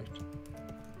object.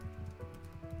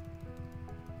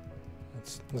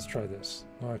 Let's try this.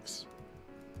 Lox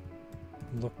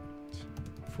looked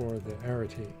for the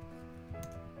arity.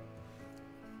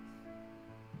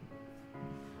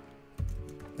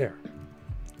 There.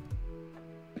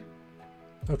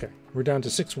 Okay, we're down to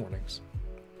 6 warnings.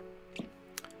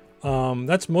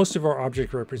 That's most of our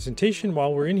object representation.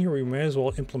 While we're in here, we may as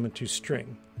well implement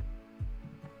toString.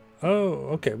 Oh,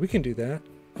 okay, we can do that.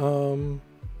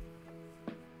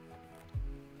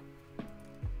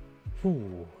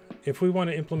 If we want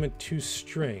to implement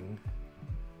toString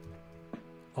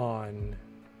on...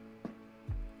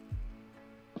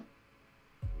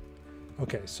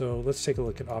 Okay, so let's take a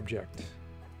look at object.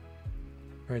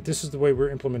 All right, this is the way we're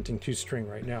implementing toString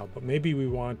right now, but maybe we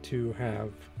want to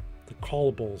have the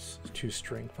callables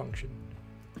toString function.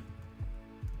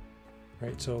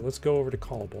 Right, so let's go over to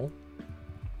callable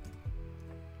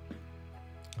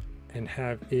and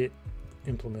have it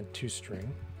implement toString.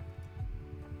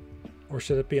 Or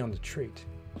should it be on the trait?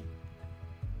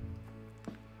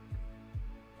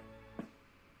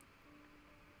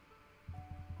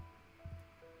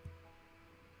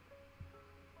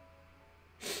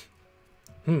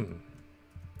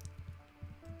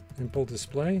 Impl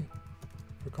display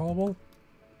for callable.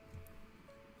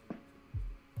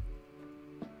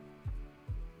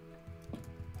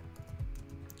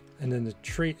 And then the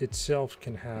trait itself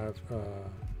can have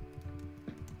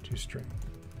toString.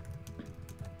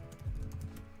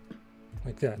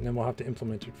 Like that, and then we'll have to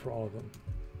implement it for all of them.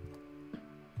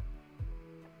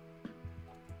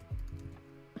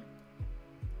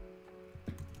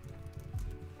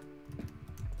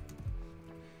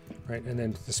 Right, and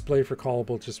then display for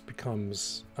callable just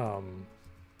becomes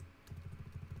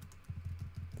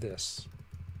this.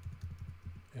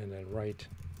 And then write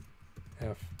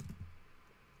F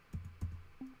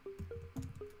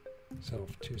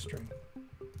self toString.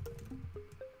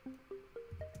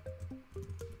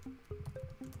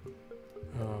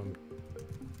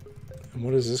 And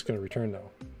what is this going to return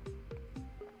though?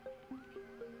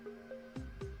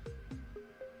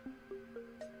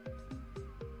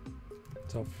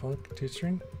 Self-func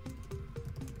toString?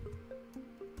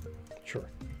 Sure.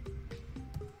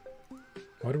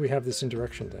 Why do we have this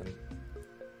indirection then?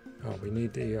 Oh, we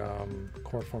need the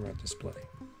core format display.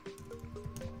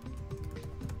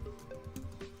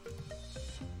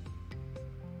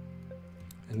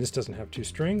 And this doesn't have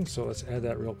toString, so let's add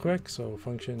that real quick. So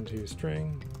function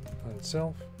toString on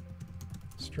self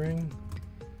string.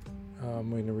 We're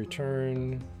going to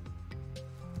return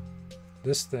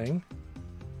this thing.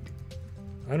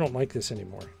 I don't like this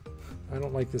anymore. I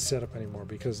don't like this setup anymore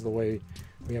because of the way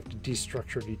we have to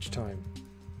destructure it each time.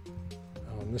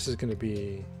 This is going to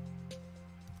be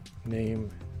name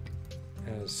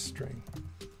as string.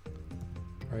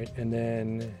 right? And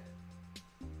then,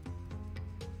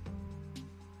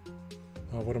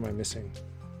 what am I missing?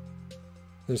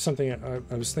 There's something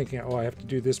I was thinking, oh, I have to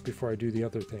do this before I do the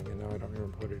other thing, and now I don't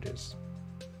remember what it is.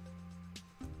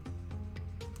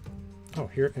 Oh,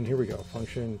 here we go.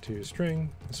 Function to string.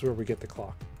 This is where we get the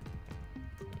clock.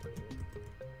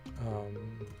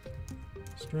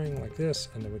 String like this,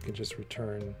 and then we can just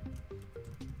return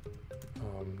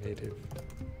native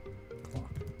clock.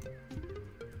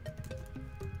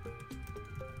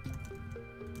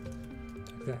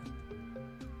 Like that.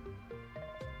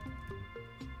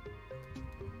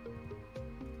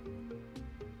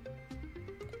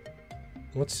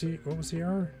 What was the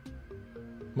error?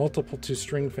 Multiple to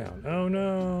string found. Oh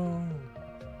no!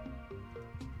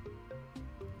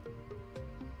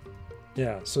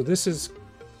 Yeah, so this is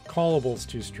callables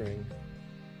to string,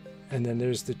 and then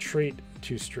there's the trait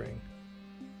to string.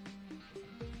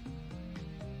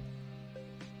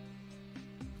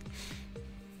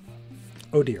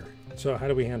 Oh dear. So how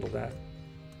do we handle that?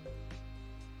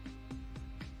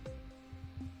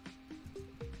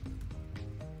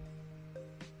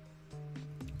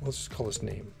 Let's just call this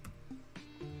name.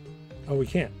 Oh, we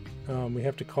can't. We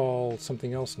have to call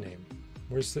something else name.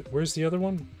 Where's the other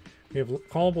one? We have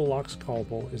callable Lox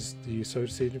callable is the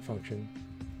associated function.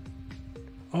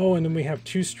 Oh, and then we have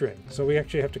toString. So we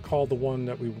actually have to call the one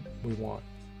that we want.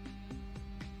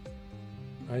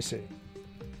 I see.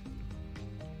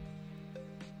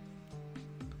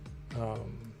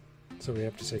 So we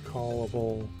have to say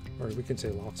callable, or we can say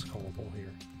Lox callable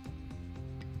here.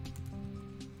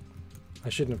 I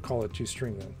shouldn't have called it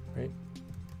toString then, right?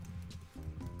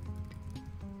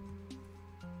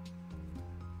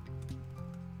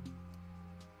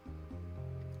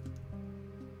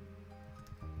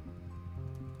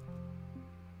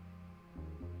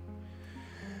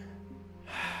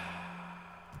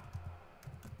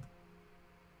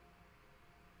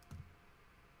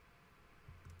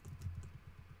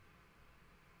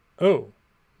 Oh,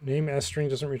 name as string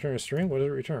doesn't return a string? What does it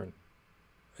return?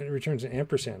 It returns an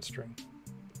ampersand string.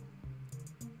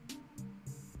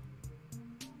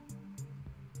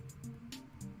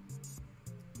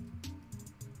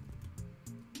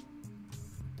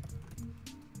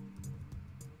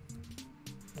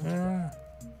 Well,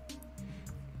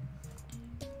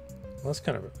 that's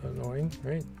kind of annoying,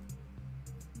 right?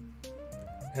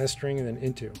 As string and then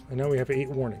into. And now we have 8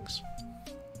 warnings.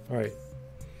 All right.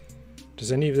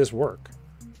 Does any of this work?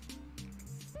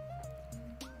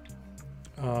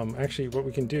 Actually, what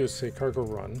we can do is say cargo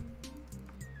run.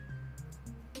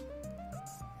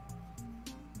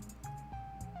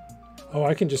 Oh,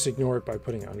 I can just ignore it by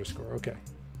putting underscore. Okay.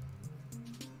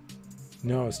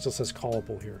 No, it still says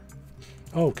callable here.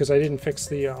 Oh, because I didn't fix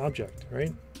the object,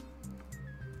 right?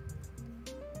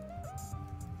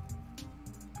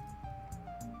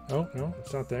 Oh, no,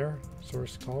 it's not there.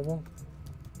 Source callable.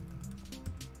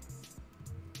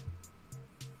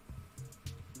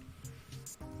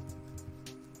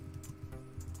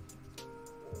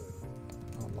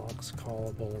 Lox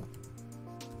callable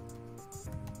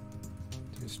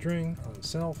to string on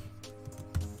self.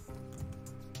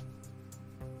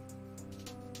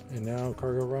 And now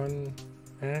cargo run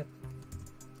at.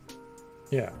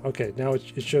 Yeah, okay, now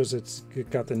it shows it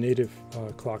got the native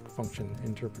clock function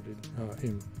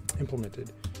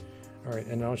implemented. All right,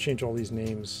 and now I'll change all these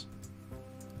names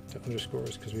to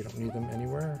underscores because we don't need them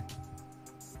anywhere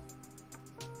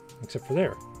except for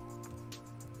there.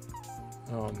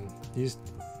 These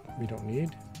we don't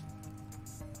need,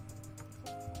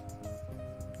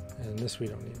 and this we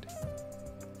don't need.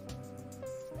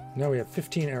 Now we have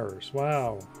 15 errors.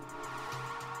 Wow.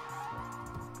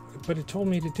 But it told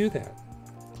me to do that.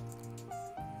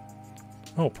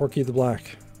 Oh, Porky the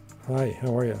Black. Hi,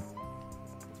 how are you?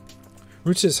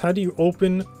 Root says, how do you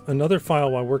open another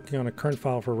file while working on a current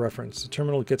file for reference? The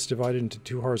terminal gets divided into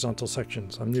 2 horizontal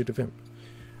sections. I'm new to Vimp.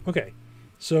 Okay,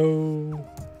 so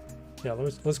yeah,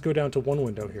 let's go down to one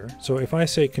window here. So if I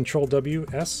say Control W,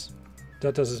 S,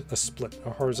 that does a split, a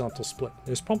horizontal split.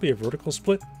 There's probably a vertical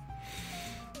split.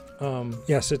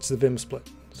 Yes, it's the Vim split.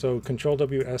 So Control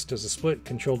W, S does a split.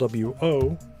 Control W,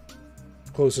 O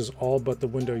closes all but the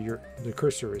window the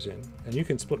cursor is in. And you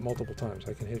can split multiple times.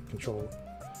 I can hit Control.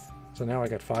 So now I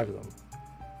got 5 of them.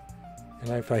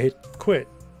 And if I hit quit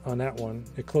on that one,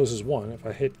 it closes one. If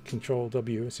I hit Control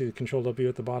W, see the Control W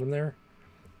at the bottom there?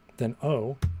 Then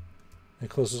O, it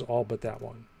closes all but that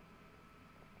one.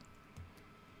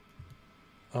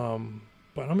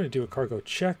 But I'm going to do a cargo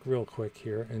check real quick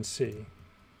here and see.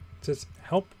 It says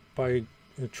help by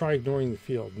try ignoring the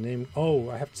field. Name, oh,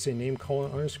 I have to say name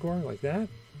colon underscore like that?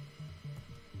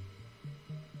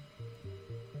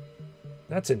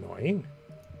 That's annoying.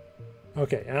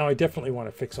 Okay, now I definitely want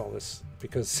to fix all this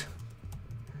because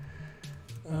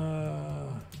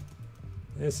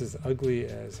this is ugly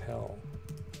as hell.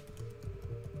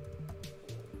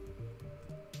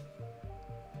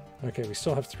 Okay, we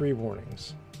still have 3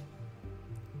 warnings.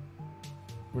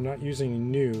 We're not using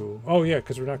new. Oh yeah,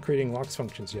 because we're not creating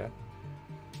Lox-functions yet.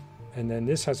 And then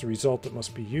this has a result that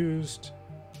must be used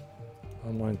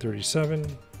on line 37.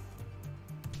 So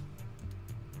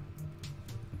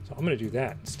I'm going to do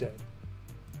that instead.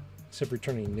 Instead of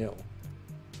returning nil.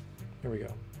 There we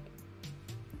go.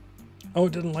 Oh,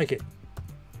 it didn't like it.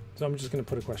 So I'm just going to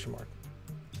put a question mark.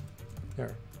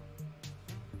 There.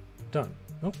 Done.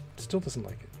 Nope, it still doesn't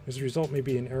like it. As a result, may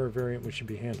be an error variant which should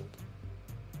be handled.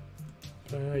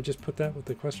 Did I just put that with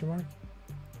the question mark?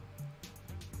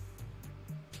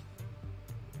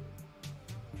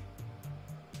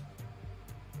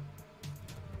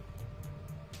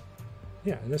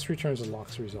 Yeah, and this returns a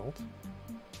Lox result.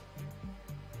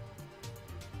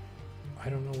 I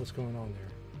don't know what's going on there.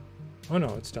 Oh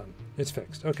no, it's done. It's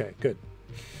fixed. Okay, good.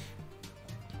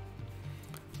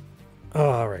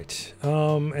 All right,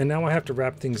 and now I have to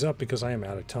wrap things up because I am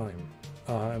out of time.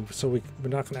 So we're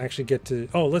not going to actually get to.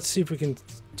 Oh, let's see if we can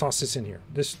toss this in here.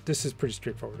 This is pretty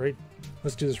straightforward, right?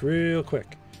 Let's do this real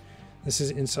quick. This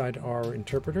is inside our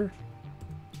interpreter.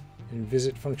 And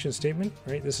visit function statement,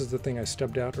 right? This is the thing I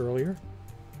stubbed out earlier.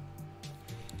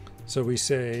 So we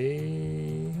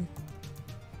say,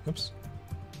 oops.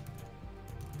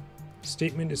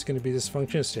 Statement is going to be this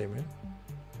function statement.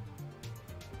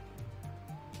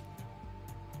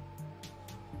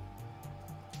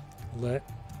 Let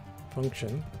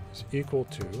function is equal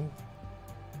to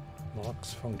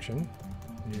Lox function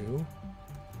new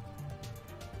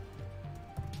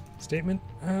statement.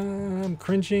 I'm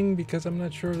cringing because I'm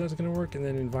not sure if that's going to work. And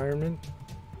then environment,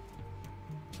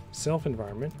 self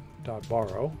environment dot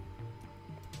borrow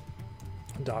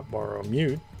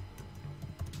mute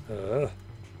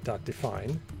dot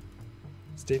define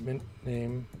statement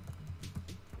name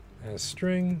as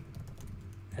string.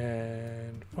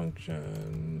 And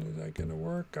function, is that going to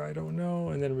work? I don't know.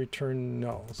 And then return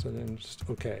null. So then just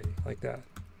okay, like that.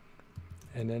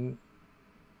 And then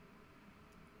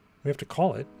we have to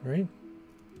call it, right?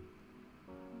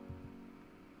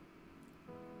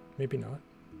 Maybe not.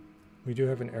 We do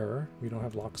have an error. We don't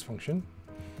have Lox function.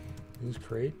 Use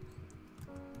create.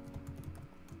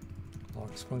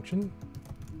 Lox function.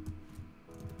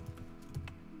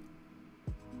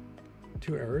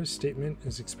 2 errors. Statement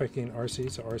is expecting an RC,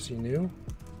 so RC new.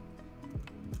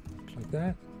 Like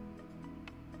that.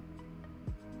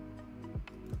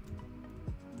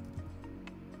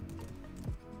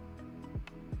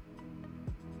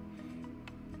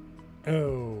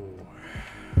 Oh.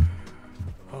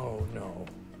 Oh no.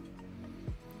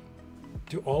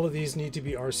 Do all of these need to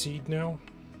be RC'd now?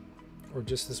 Or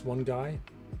just this one guy?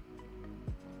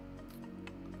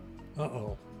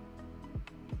 Uh-oh.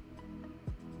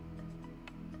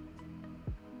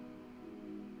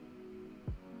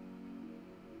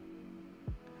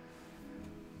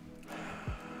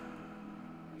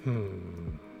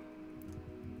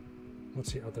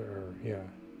 What's the other error? Yeah.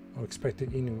 Oh,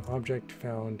 expected enum object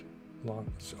found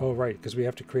Lox. Oh, right, because we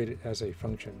have to create it as a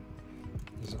function.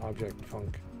 This is object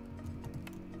function.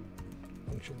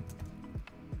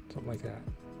 Something like that.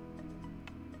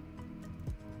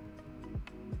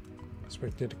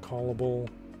 Expected callable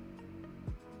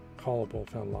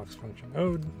found Lox function.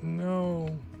 Oh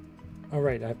no. All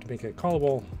right, I have to make it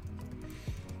callable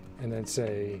and then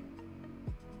say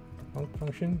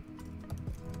function.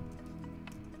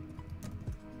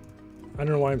 I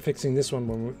don't know why I'm fixing this one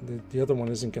when the other one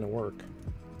isn't going to work.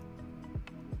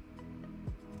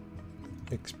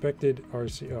 Expected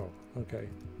RC. Oh, okay.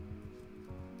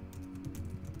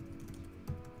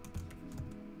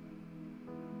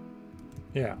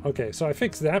 Yeah, okay. So I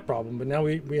fixed that problem, but now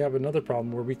we have another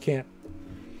problem where we can't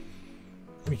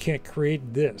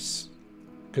create this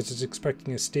because it's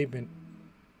expecting a statement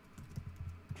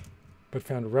but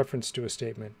found a reference to a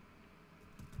statement.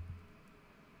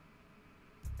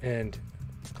 And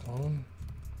clone.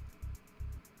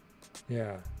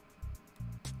 Yeah.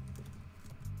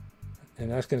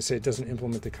 And that's going to say it doesn't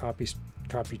implement the copy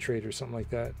trait or something like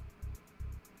that.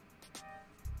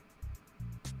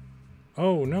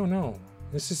 Oh, no.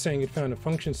 This is saying it found a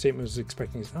function statement was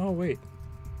expecting. Oh, wait.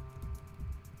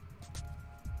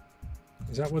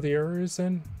 Is that what the error is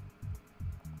then?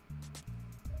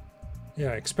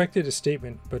 Yeah, expected a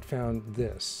statement but found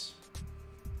this.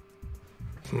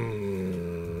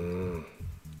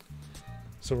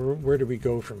 So where do we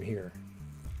go from here?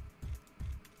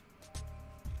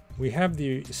 We have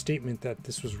the statement that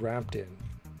this was wrapped in,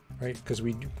 right? Because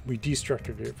we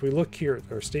destructured it. If we look here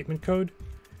at our statement code,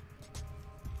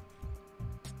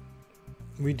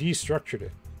 we destructured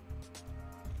it.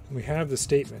 We have the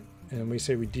statement, and we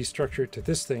say we destructure it to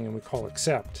this thing, and we call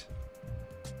accept.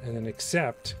 And then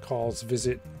accept calls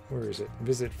visit, where is it?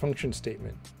 Visit function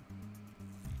statement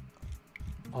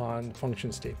on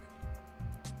function statement.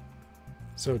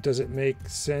 So does it make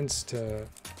sense to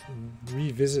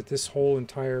revisit this whole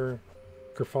entire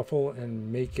kerfuffle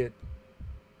and make it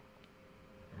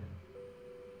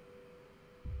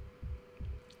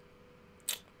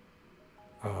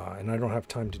and I don't have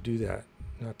time to do that,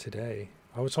 not today.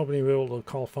 I was hoping to be able to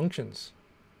call functions.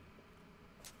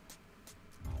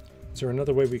 Is there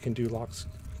another way we can do Lox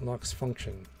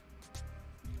function?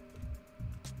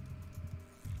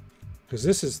 Because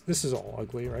this is all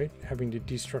ugly, right? Having to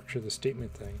destructure the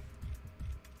statement thing.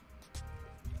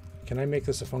 Can I make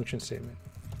this a function statement?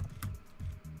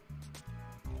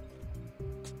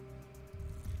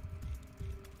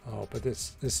 Oh, but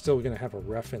this is still going to have a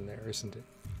ref in there, isn't it?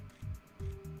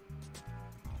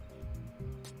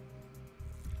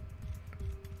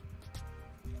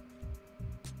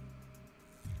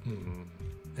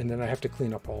 And then I have to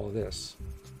clean up all of this.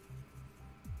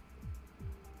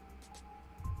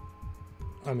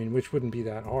 I mean, which wouldn't be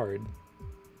that hard,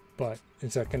 but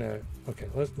is that gonna? Okay,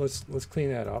 let's clean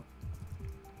that up.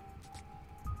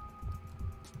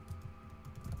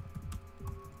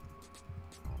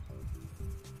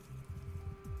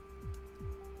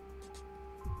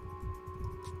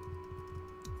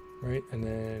 Right, and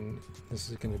then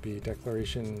this is going to be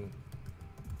declaration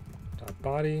dot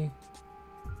body.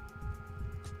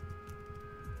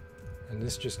 And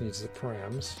this just needs the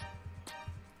params.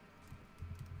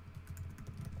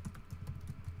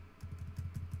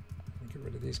 Get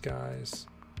rid of these guys.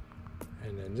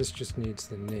 And then this just needs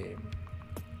the name.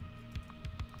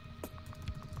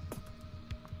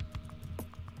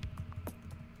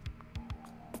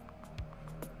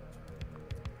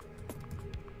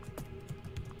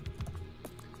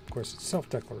 Of course, it's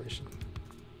self-declaration.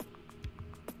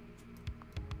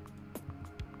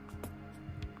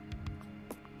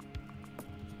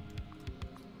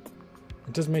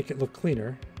 It does make it look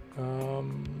cleaner.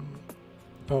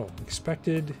 Oh,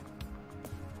 expected.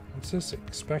 What's this?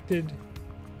 Expected.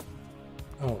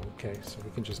 Oh, okay. So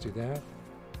we can just do that.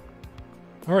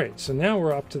 All right. So now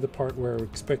we're up to the part where we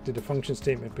expected a function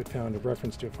statement, but found a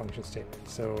reference to a function statement.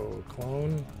 So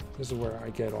clone. This is where I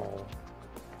get all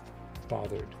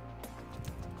bothered.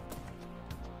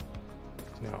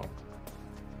 No,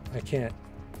 I can't.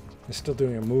 It's still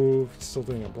doing a move. It's still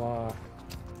doing a blah.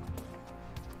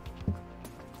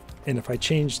 And if I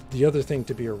change the other thing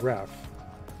to be a ref,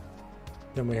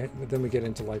 then we get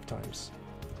into lifetimes,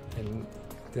 and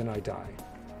then I die.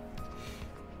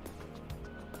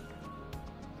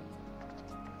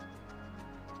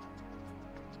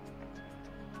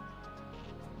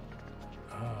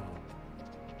 Oh,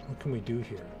 what can we do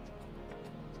here?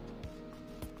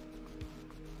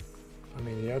 I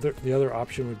mean, the other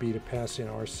option would be to pass in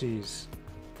RCs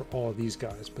for all of these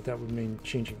guys, but that would mean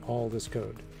changing all this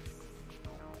code.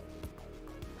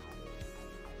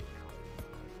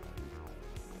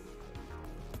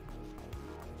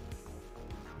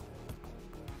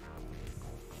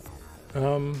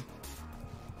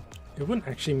 It wouldn't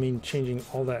actually mean changing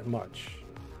all that much,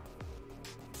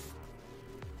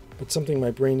 but something my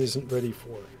brain isn't ready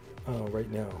for right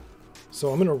now.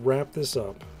 So I'm going to wrap this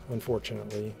up,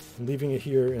 unfortunately, leaving it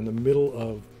here in the middle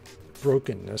of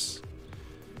brokenness.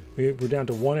 We're down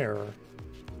to one error,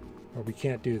 or we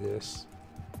can't do this.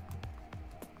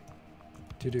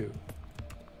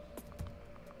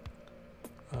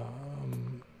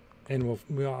 And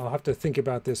I'll have to think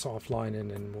about this offline, and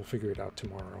then we'll figure it out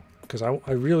tomorrow. Because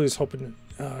I really was hoping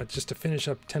just to finish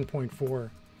up 10.4. All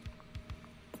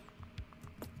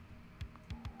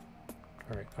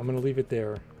right, I'm going to leave it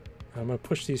there. I'm going to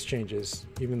push these changes,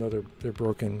 even though they're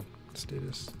broken.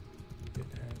 Status, git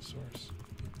add source,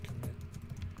 git commit.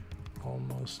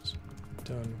 Almost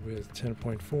done with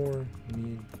 10.4.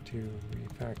 Need to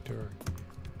refactor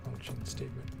function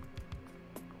statement.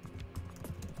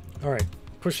 All right.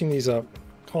 Pushing these up,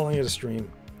 calling it a stream.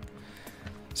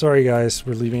 Sorry guys,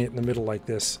 we're leaving it in the middle like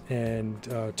this, and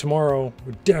tomorrow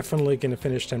we're definitely going to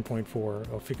finish 10.4.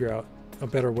 I'll figure out a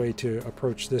better way to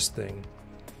approach this thing.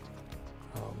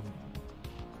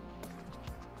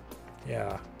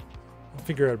 Yeah, I'll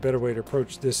figure out a better way to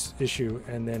approach this issue,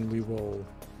 and then we will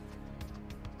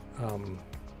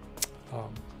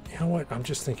you know what, I'm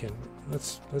just thinking,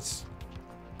 let's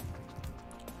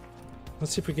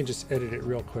see if we can just edit it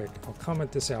real quick. I'll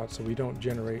comment this out so we don't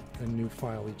generate a new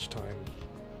file each time.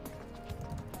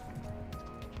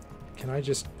 can I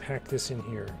just pack this in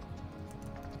here?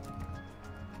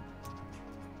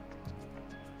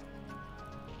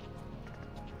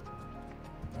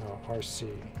 RC,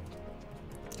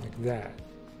 like that.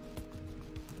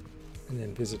 And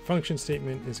then visit function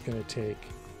statement is going to take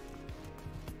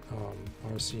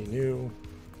RC new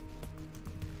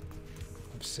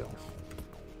of self.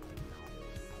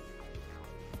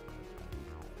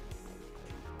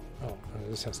 Oh,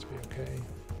 this has to be okay.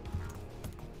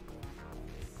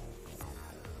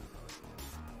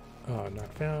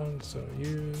 Not found, so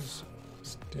use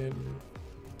standard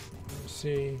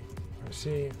RC,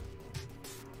 RC.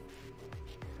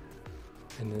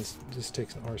 And this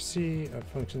takes an RC, a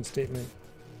function statement.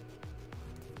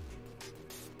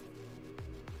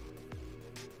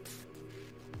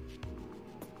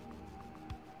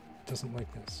 It doesn't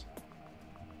like this.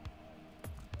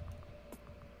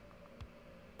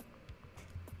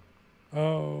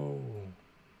 Oh,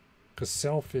 because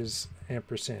self is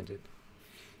ampersanded.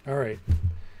 All right,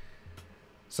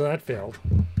 so that failed.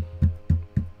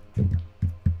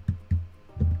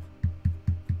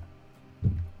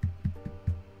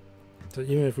 So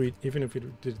even if we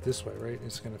did it this way, right,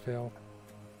 it's going to fail.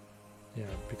 Yeah,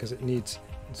 because it needs.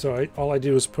 So all I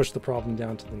do is push the problem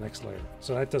down to the next layer.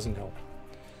 So that doesn't help.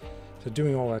 So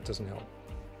doing all that doesn't help.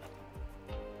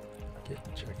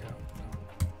 Check out.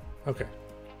 Okay,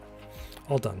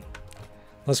 all done.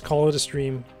 Let's call it a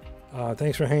stream.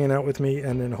 Thanks for hanging out with me,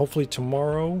 and then hopefully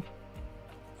tomorrow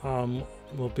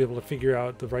we'll be able to figure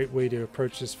out the right way to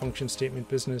approach this function statement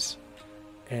business,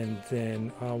 and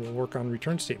then we'll work on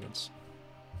return statements.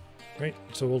 Right,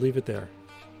 so we'll leave it there.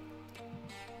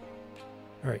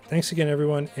 All right, thanks again,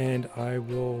 everyone, and I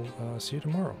will see you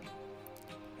tomorrow.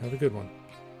 Have a good one.